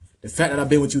me, the fact that I've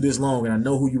been with you this long and I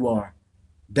know who you are,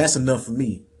 that's enough for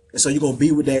me. And so you're gonna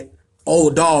be with that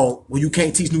old dog when you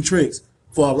can't teach new tricks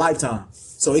for a lifetime.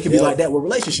 So it can be like that with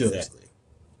relationships. Exactly.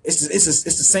 It's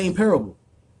the same parable,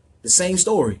 the same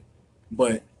story.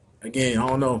 But again, I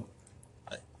don't know.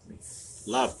 A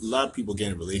lot of people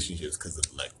get in relationships because of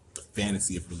like the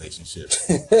fantasy of relationships.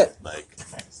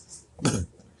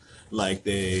 like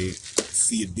they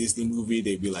see a Disney movie,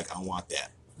 they be like, I want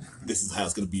that. This is how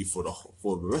it's gonna be for the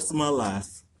rest of my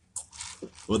life.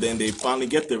 Well, then they finally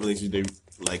get their relationship.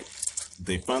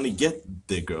 They finally get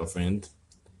their girlfriend,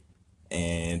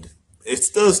 and it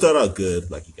still start out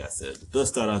good, like you guys said. It does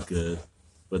start out good,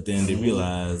 but then they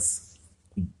realize.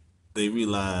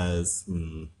 There's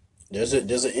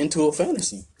an into a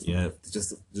fantasy. Yeah,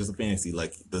 just a fantasy.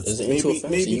 Like There's an into a fantasy.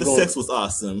 maybe You the gonna- sex was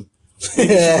awesome.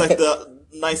 Maybe she's like the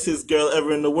nicest girl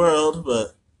ever in the world.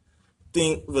 But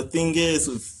the thing is,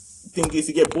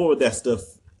 you get bored with that stuff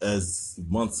as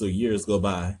months or years go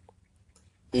by,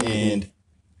 and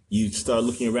you start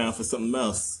looking around for something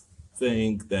else,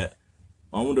 saying that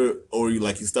I wonder, or you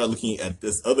start looking at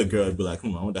this other girl and be like, I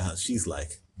wonder how she's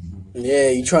like. Yeah,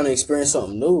 you trying to experience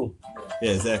something new.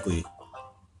 Yeah, exactly.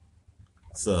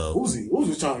 So Uzi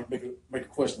trying to make a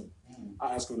question.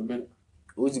 I'll ask him in a minute.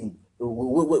 What do you mean?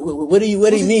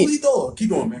 Uzi thought. Keep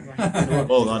going, man.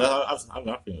 oh no, I'm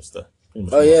not finished stuff.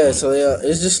 Oh yeah, so yeah,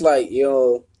 it's just like,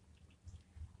 yo,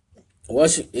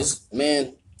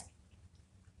 man,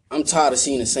 I'm tired of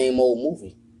seeing the same old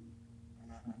movie.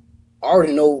 I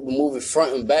already know the movie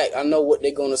front and back. I know what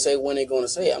they're gonna say when they're gonna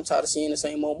say it. I'm tired of seeing the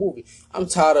same old movie. I'm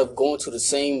tired of going to the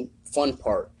same fun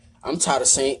part. I'm tired of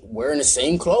wearing the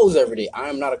same clothes every day. I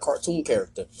am not a cartoon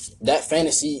character. That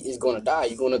fantasy is gonna die.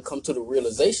 You're gonna come to the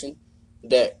realization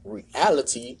that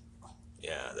reality.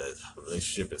 Yeah, that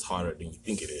relationship is harder than you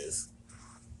think it is.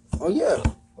 Oh yeah.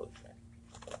 Okay.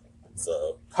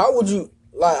 So How would you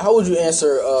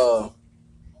answer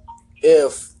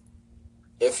if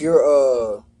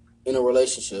you're in a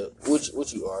relationship,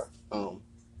 which you are,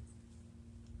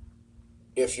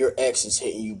 if your ex is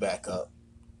hitting you back up,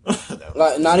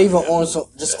 like not even on some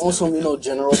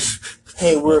general,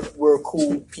 hey, we're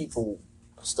cool people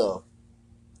stuff,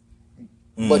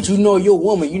 but you know your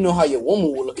woman, you know how your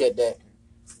woman will look at that.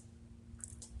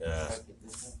 yeah,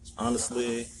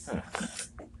 honestly,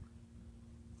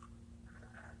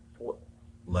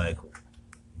 like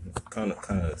kind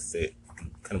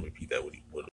of repeat that. What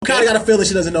Kind of got a feeling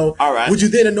she doesn't know. All right. Would you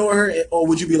then annoy her, or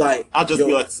would you be like? I'll just yo,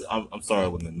 be like, I'm sorry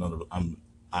with another. I'm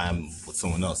with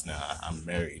someone else now. I'm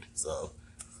married, so.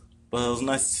 But it was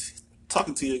nice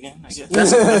talking to you again. I guess.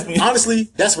 That's me. Honestly,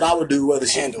 that's what I would do whether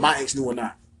Handle. my ex knew or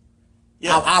not.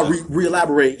 Yeah. I'll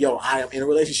re-elaborate. Yo, I am in a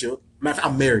relationship. Matter of fact,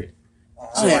 I'm married.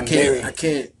 So I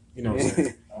can't, you know what I'm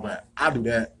saying? But I'll do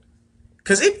that.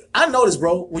 Because I notice,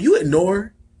 bro, when you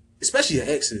ignore, especially your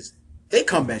exes, they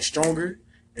come back stronger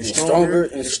and stronger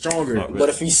and stronger. But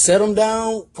if you set them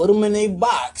down, put them in a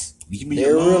box,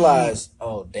 they'll realize,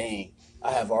 oh, dang,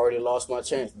 I have already lost my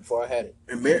chance before I had it.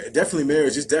 And definitely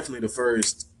marriage is definitely the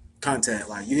first contact.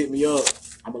 Like, you hit me up,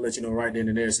 I'm going to let you know right then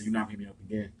and there so you're not hitting me up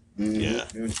again. Yeah.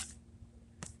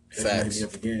 Hit me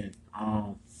up again.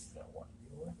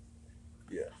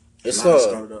 Yeah. It's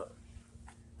started up.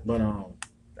 But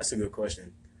that's a good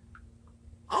question.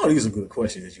 I don't think it's a good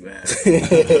question that you asked.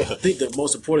 I think the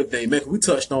most important thing, man, we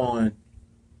touched on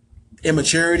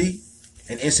immaturity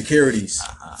and insecurities.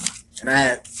 And I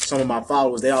had some of my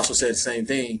followers, they also said the same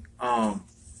thing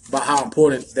about how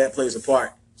important that plays a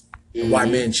part in why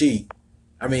men cheat.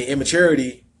 I mean,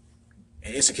 immaturity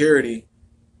and insecurity,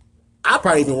 I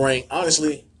probably even rank,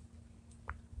 honestly,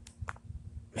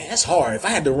 man, that's hard. If I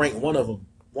had to rank one of them,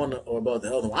 one or above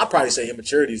the other one, I'd probably say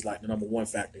immaturity is like the number one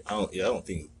factor. I don't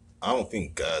think a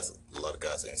lot of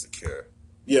guys are insecure.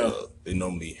 Yeah. They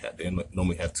normally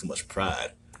have too much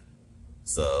pride.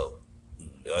 So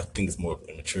I think it's more of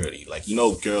immaturity. Like,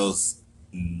 girls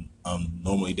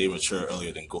normally they mature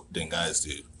earlier than guys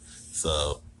do.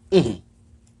 So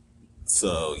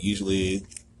so usually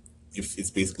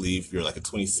if you're like a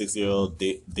 26-year-old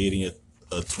dating a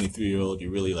 23-year-old,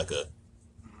 you're really like a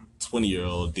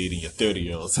 20-year-old dating a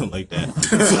 30-year-old, something like that.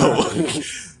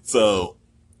 So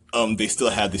they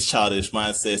still have this childish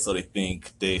mindset, so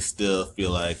they still feel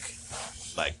like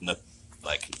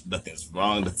nothing's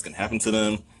wrong, nothing's gonna happen to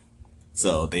them.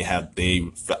 So they have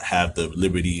the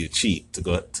liberty to cheat, to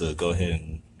go ahead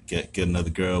and get another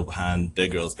girl behind their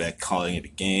girl's back, calling it a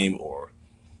game, or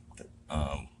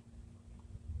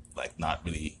not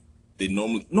really. They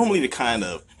normally they kind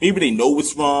of, maybe they know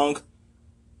what's wrong,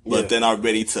 but they're not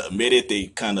ready to admit it. They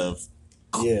kind of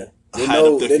they hide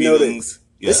up their feelings.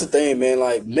 That's the thing, man.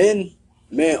 Like men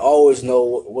always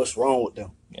know what's wrong with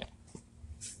them. Yeah.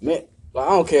 Man, like, I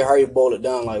don't care how you boil it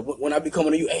down. Like when I be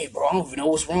coming to you, hey, bro, I don't even know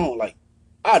what's wrong. Like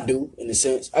I do, in a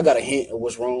sense. I got a hint of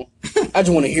what's wrong. I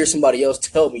just want to hear somebody else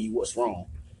tell me what's wrong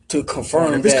to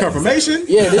confirm If it's that. confirmation,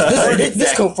 Yeah,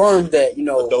 this confirms that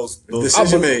those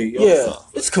decision made. Yeah,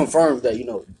 this confirms that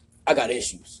I got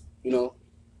issues.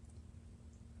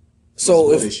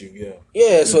 So if issue,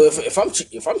 so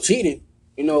if I'm cheating,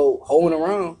 holding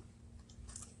around,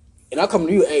 and I come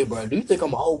to you, hey, bro, do you think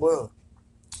I'm a hoe, bro?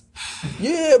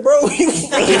 Yeah, bro.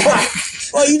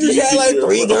 Well, you just had like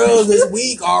 3 girls this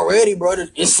week already, bro.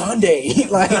 It's Sunday.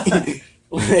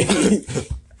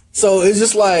 So it's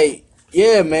just like,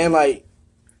 yeah, man, like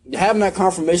having that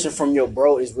confirmation from your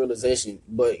bro is realization.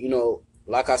 But,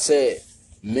 like I said,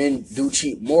 men do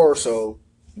cheat more so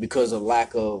because of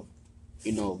lack of,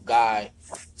 guy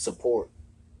support.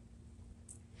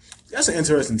 That's an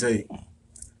interesting take.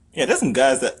 Yeah, there's some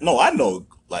guys that I know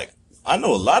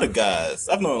a lot of guys.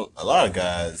 I've known a lot of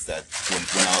guys that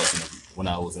when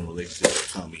I was in a relationship,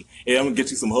 tell me, "Hey, I'm gonna get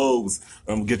you some hoes,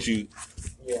 or I'm gonna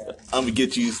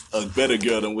get you a better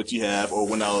girl than what you have." Or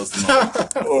when I was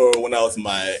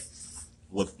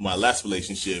with my last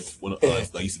relationship, when I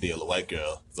used to date a white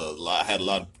girl, so I had a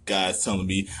lot of guys telling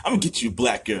me, "I'm gonna get you a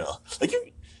black girl."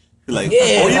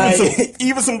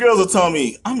 Even some girls will tell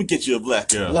me, "I'm gonna get you a black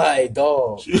girl." Like,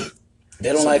 dog,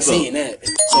 they don't like seeing that.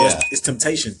 So it's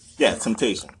temptation. Yeah,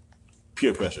 temptation,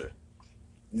 peer pressure.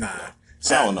 Nah,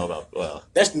 So I don't know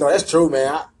about that's true,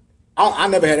 man. I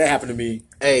never had that happen to me.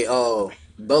 Hey,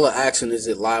 Bella asking, is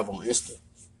it live on Insta?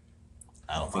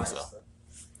 I don't think so. All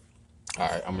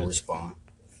right, I'm gonna respond.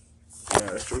 Yeah,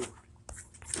 that's true.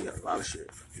 We got a lot of shit.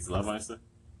 Is it live on Insta?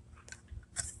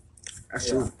 That's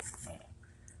true.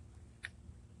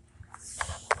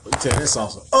 Tear that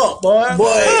salsa up, boy.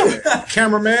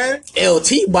 Cameraman.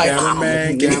 LT bite.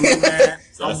 Cameraman.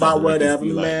 I'm about whatever,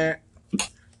 man.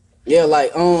 Yeah,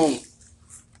 like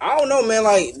I don't know, man.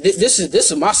 Like this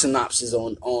is my synopsis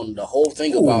on the whole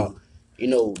thing about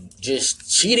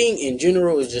just cheating in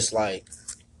general. Is just like,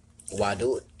 why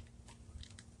do it?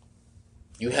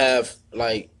 You have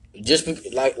like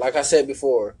like I said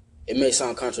before, it may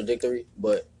sound contradictory,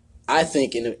 but I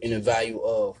think in the value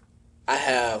of I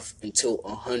have until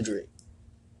 100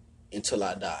 until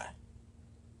I die.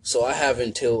 So I have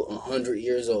until 100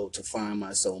 years old to find my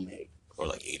soulmate. Or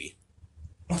like 80.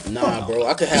 Nah, bro.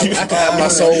 I could have my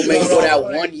soulmate for that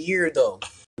 1 year though.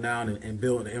 Down and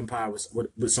build an empire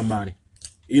with somebody.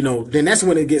 Then that's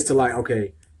when it gets to like,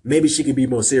 okay, maybe she could be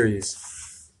more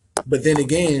serious. But then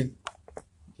again,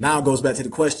 now it goes back to the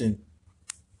question,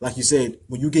 like you said,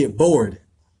 when you get bored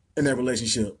in that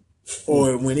relationship,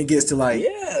 or when it gets to like,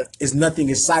 Yeah. it's nothing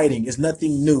exciting, it's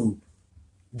nothing new.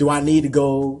 Do I need to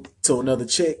go to another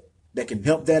chick that can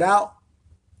help that out?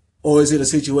 Or is it a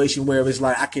situation where it's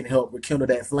like I can help rekindle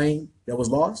that flame that was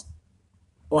lost?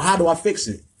 Or how do I fix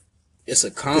it? It's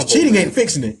a combo. Because cheating man. ain't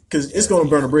fixing it, because it's going to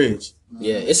burn a bridge.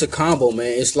 Yeah, it's a combo,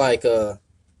 man. It's like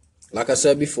I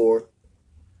said before,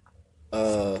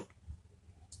 the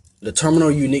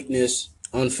terminal uniqueness,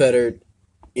 unfettered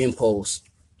impulse,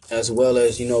 as well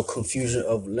as, confusion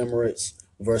of limerence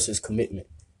versus commitment.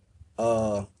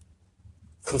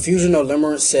 Confusion of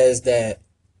limerence says that,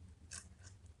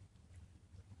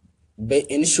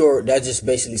 in short, that's just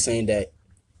basically saying that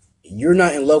you're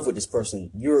not in love with this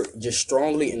person. You're just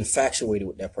strongly infatuated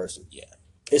with that person. Yeah.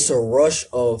 It's a rush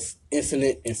of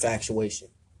infinite infatuation.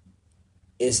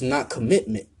 It's not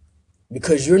commitment,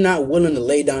 because you're not willing to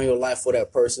lay down your life for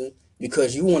that person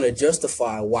because you want to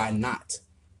justify why not.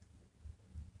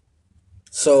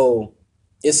 So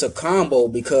it's a combo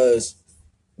because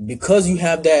you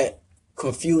have that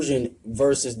confusion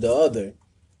versus the other.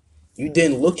 You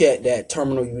then look at that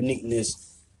terminal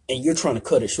uniqueness and you're trying to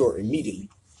cut it short immediately.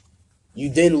 You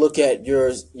then look at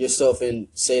yourself and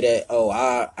say that, oh,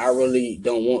 I really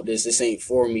don't want this. This ain't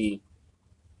for me.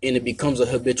 And it becomes a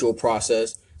habitual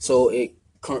process. So it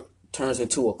turns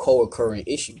into a co-occurring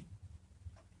issue.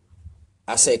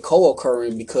 I say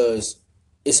co-occurring because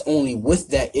it's only with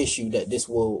that issue that this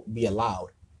will be allowed.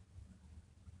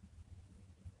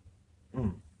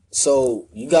 So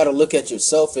you got to look at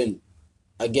yourself and,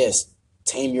 I guess,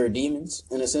 tame your demons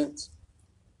in a sense.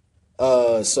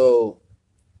 So,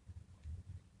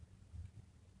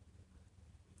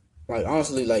 like,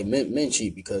 honestly, like, men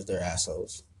cheat because they're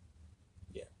assholes.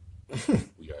 Yeah.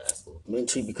 We are assholes. Men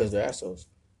cheat because they're assholes.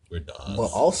 We're dogs.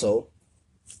 But also,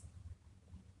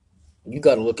 you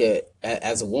got to look at,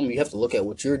 as a woman, you have to look at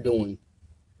what you're doing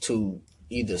to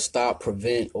either stop,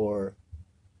 prevent, or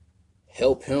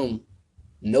help him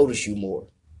notice you more.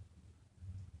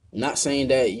 Not saying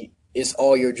that it's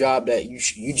all your job that you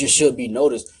just should be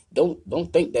noticed. Don't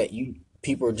think that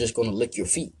people are just going to lick your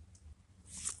feet.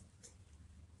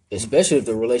 Especially if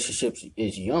the relationship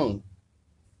is young.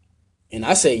 And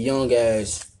I say young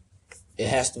as it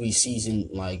has to be seasoned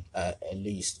like at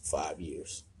least 5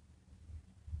 years.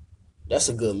 That's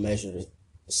a good measure to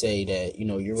say that,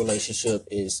 your relationship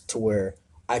is to where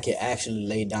I can actually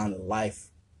lay down a life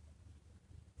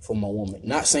for my woman.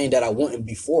 Not saying that I wouldn't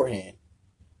beforehand.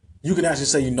 You can actually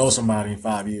say you know somebody in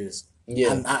 5 years.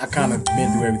 Yeah. I kind of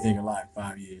been through everything in life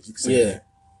 5 years. You can say that.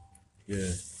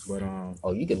 Yeah. But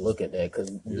Oh, you can look at that because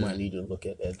we might need to look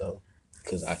at that though,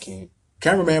 because I can't.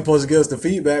 cameraman supposed to give us the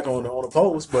feedback on the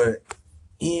post, but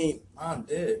he ain't. I'm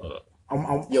dead.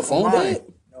 I'm Your phone on mine. dead?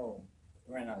 No,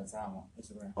 ran out of time on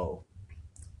Instagram. Oh,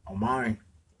 On mine.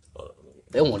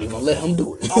 they won't even let him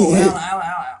do it. Oh,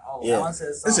 Alan, Yeah. Alan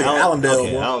says This something. is Allendale,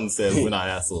 Okay, boy. Alan said we're not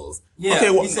assholes. Yeah, okay,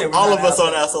 well, he said we're all not of us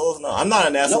aren't assholes. assholes. No, I'm not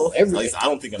an asshole. No, every- At least I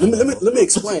don't think I'm an asshole. Let me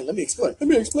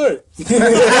explain.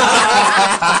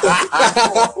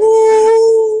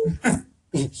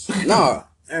 Nah,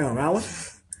 Damn, Alan.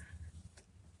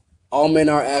 all men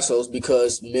are assholes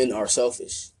because men are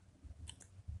selfish.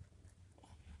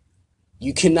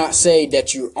 You cannot say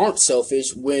that you aren't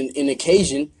selfish when in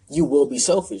occasion you will be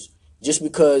selfish. Just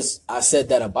because I said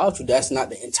that about you, that's not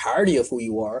the entirety of who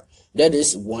you are. That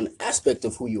is one aspect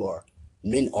of who you are.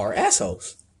 Men are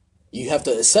assholes. You have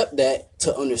to accept that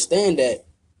to understand that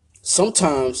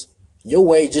sometimes your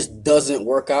way just doesn't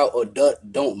work out or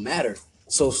don't matter.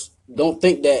 So don't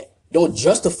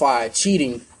justify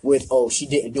cheating with, oh, she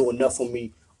didn't do enough for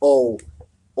me. Oh,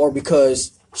 or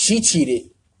because she cheated,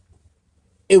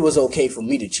 it was okay for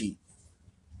me to cheat.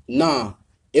 Nah,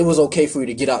 it was okay for you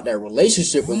to get out that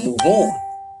relationship and move on.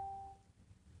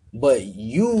 But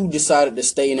you decided to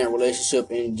stay in that relationship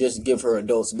and just give her a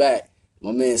dose back.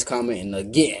 My man's commenting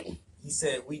again. He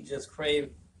said we just crave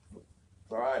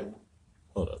variety.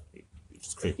 Hold up.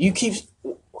 It's crazy. You keep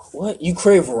what? You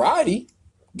crave variety?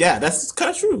 Yeah, that's kind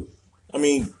of true. I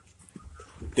mean,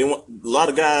 they want a lot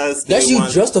of guys. That's they you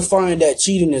want, justifying that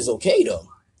cheating is okay though.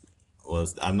 Well,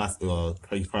 I'm not. Well,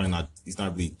 he's probably not. He's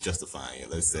not really justifying it.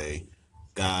 Let's say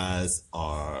guys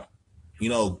are, you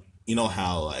know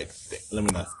how like let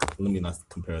me not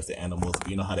compare us to animals. But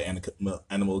you know how the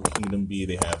animal kingdom be.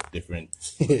 They have different.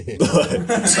 Yeah,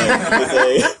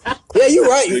 you're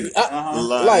right.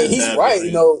 Like he's have right.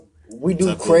 different- We do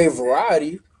Exactly. crave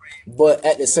variety, but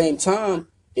at the same time,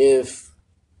 if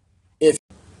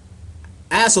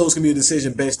Assholes can be a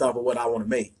decision based off of what I want to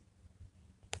make.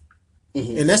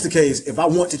 And that's the case. If I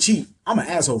want to cheat, I'm an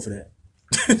asshole for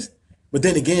that. But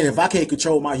then again, if I can't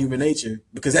control my human nature,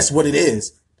 because that's what it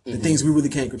is, the things we really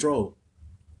can't control,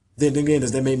 then again,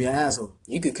 does that make me an asshole?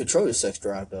 You can control your sex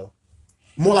drive though.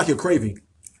 More like your craving,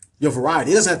 your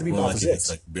variety. It doesn't have to be Well, about like the if it's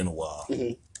sex. like been a while.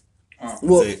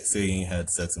 Well, Say you ain't had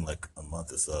sex in like a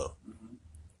month or so,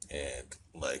 and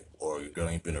like, or your girl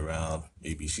ain't been around.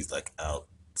 Maybe she's like out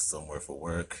somewhere for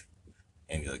work,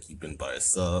 and you've been by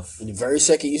yourself. the very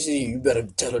second you see you better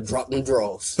tell her drop them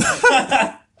draws.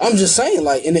 I'm just saying,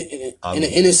 like in an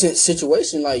innocent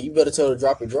situation, like you better tell her to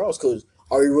drop your drawers. Cause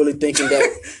are you really thinking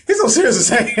that? He's so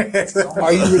serious as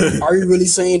saying. Are you really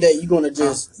saying that you're gonna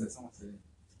just?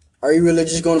 Are you really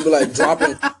just gonna be like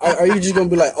dropping? Are you just gonna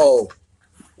be like, oh,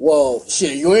 well,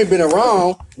 shit, you ain't been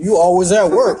around. You always at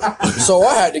work, so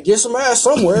I had to get some ass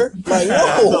somewhere. Like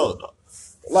no. No.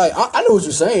 Like I know what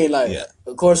you're saying. Like, Yeah.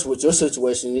 of course, with your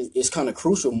situation, it's kind of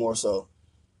crucial more so.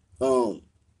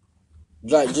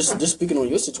 Like just speaking on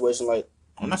your situation, like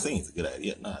I'm not saying it's a good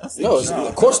idea. No, I'm saying no,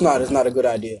 of course not. It's not a good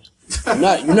idea.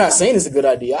 You're not saying it's a good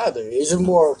idea either. It's just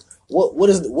more what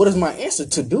is my answer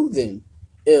to do then?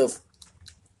 If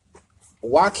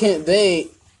why can't they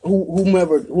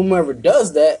whomever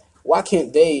does that? Why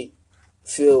can't they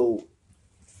feel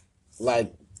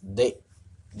like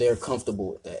they're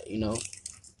comfortable with that? You know.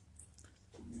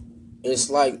 It's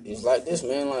like this,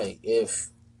 man. Like if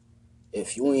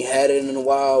you ain't had it in a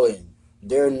while and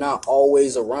they're not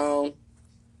always around,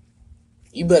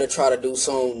 you better try to do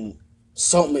something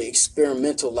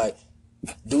experimental, like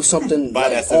do something Buy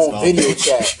like that sex on doll. video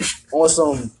chat, on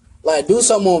some like do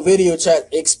something on video chat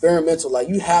experimental. Like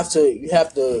you have to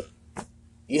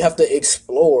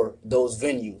explore those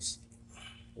venues,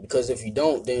 because if you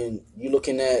don't, then you're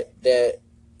looking at that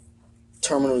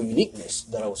terminal uniqueness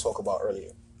that I was talking about earlier.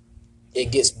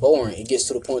 It gets boring. It gets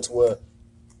to the point where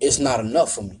it's not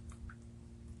enough for me.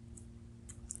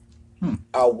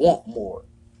 I want more.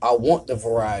 I want the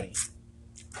variety.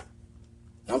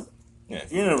 Yeah,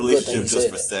 if you're in a thing relationship you just said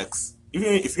for that. sex,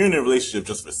 if you're in a relationship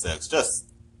just for sex, just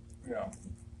Yeah.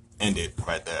 end it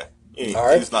right there. All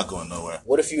right. It's not going nowhere.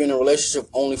 What if you're in a relationship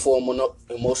only for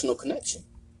emotional connection?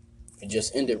 You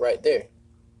just end it right there.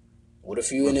 What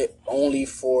if you're in it only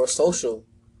for social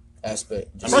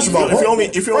aspect? Just First of If all, you're only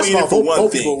in it for one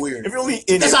both thing, people are weird. if you're only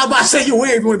in That's it how I'm about to say you're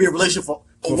weird if you want to be in a relationship for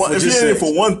if just you're in it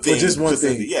sex. for one thing, For just one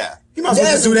thing. yeah. You might as well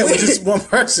That's just do that with weird. just one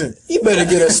person. you better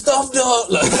get a stuffed dog.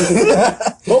 Like,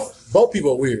 Both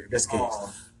people are weird. That's the case.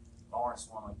 Lawrence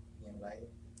wanna get invited.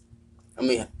 I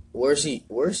mean, where is he?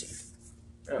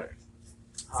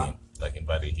 Like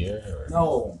invited here or No,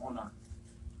 hold on.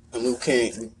 I mean,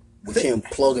 we can't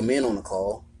plug him in on the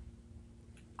call.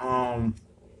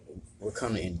 We're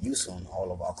kind of in use on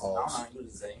all of our I calls. don't know,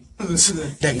 you the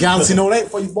same. That galaxy know that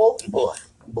for you both? Boy.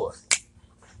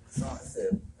 No, I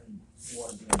said, you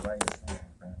wanna be invited. Right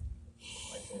there.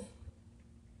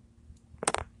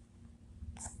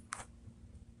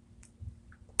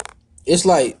 It's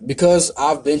like, because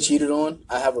I've been cheated on,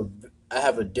 I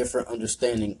have a different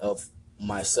understanding of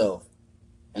myself,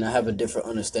 and I have a different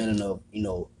understanding of, you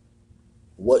know,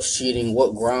 what's cheating,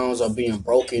 what grounds are being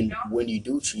broken when you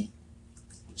do cheat.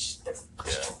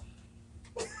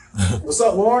 What's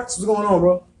up, Lawrence? What's going on,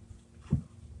 bro?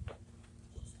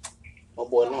 My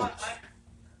boy Lawrence.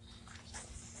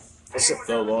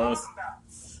 so Lawrence.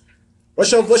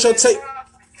 What's your take?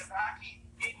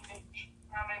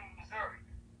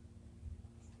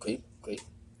 Okay.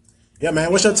 Yeah,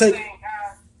 man. What's your take?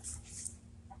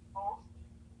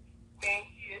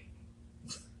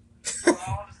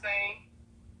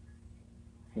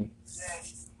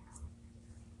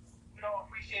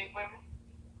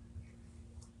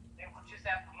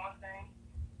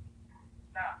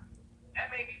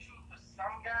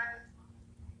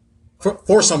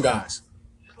 For some guys.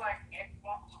 Just like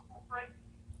everyone's different.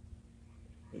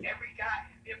 Every guy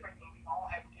is different, and we all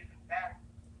have different values.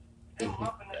 And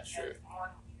lumping us as one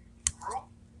group,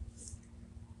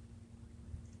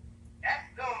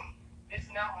 that's them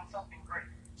missing out on something great.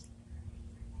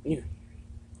 Yeah.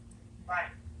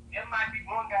 Like, there might be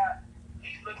one guy,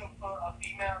 he's looking for a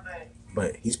female that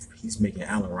But he's making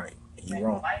Alan right. And you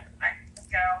wrong. like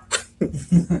cow,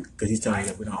 Because he's telling you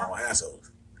that we're not all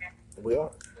assholes. We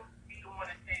are. be the one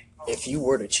that says, oh, If you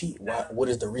were to cheat, what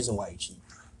is the reason why you cheat?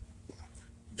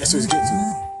 That's what he's getting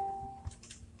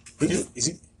to. Is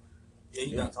he? Yeah,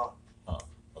 you done talking.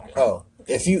 Oh,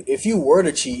 if you were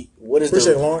to cheat,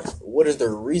 Appreciate it, Lawrence. what is the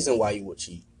reason why you would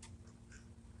cheat?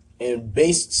 And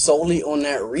based solely on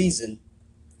that reason,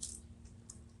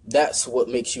 that's what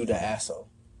makes you the asshole.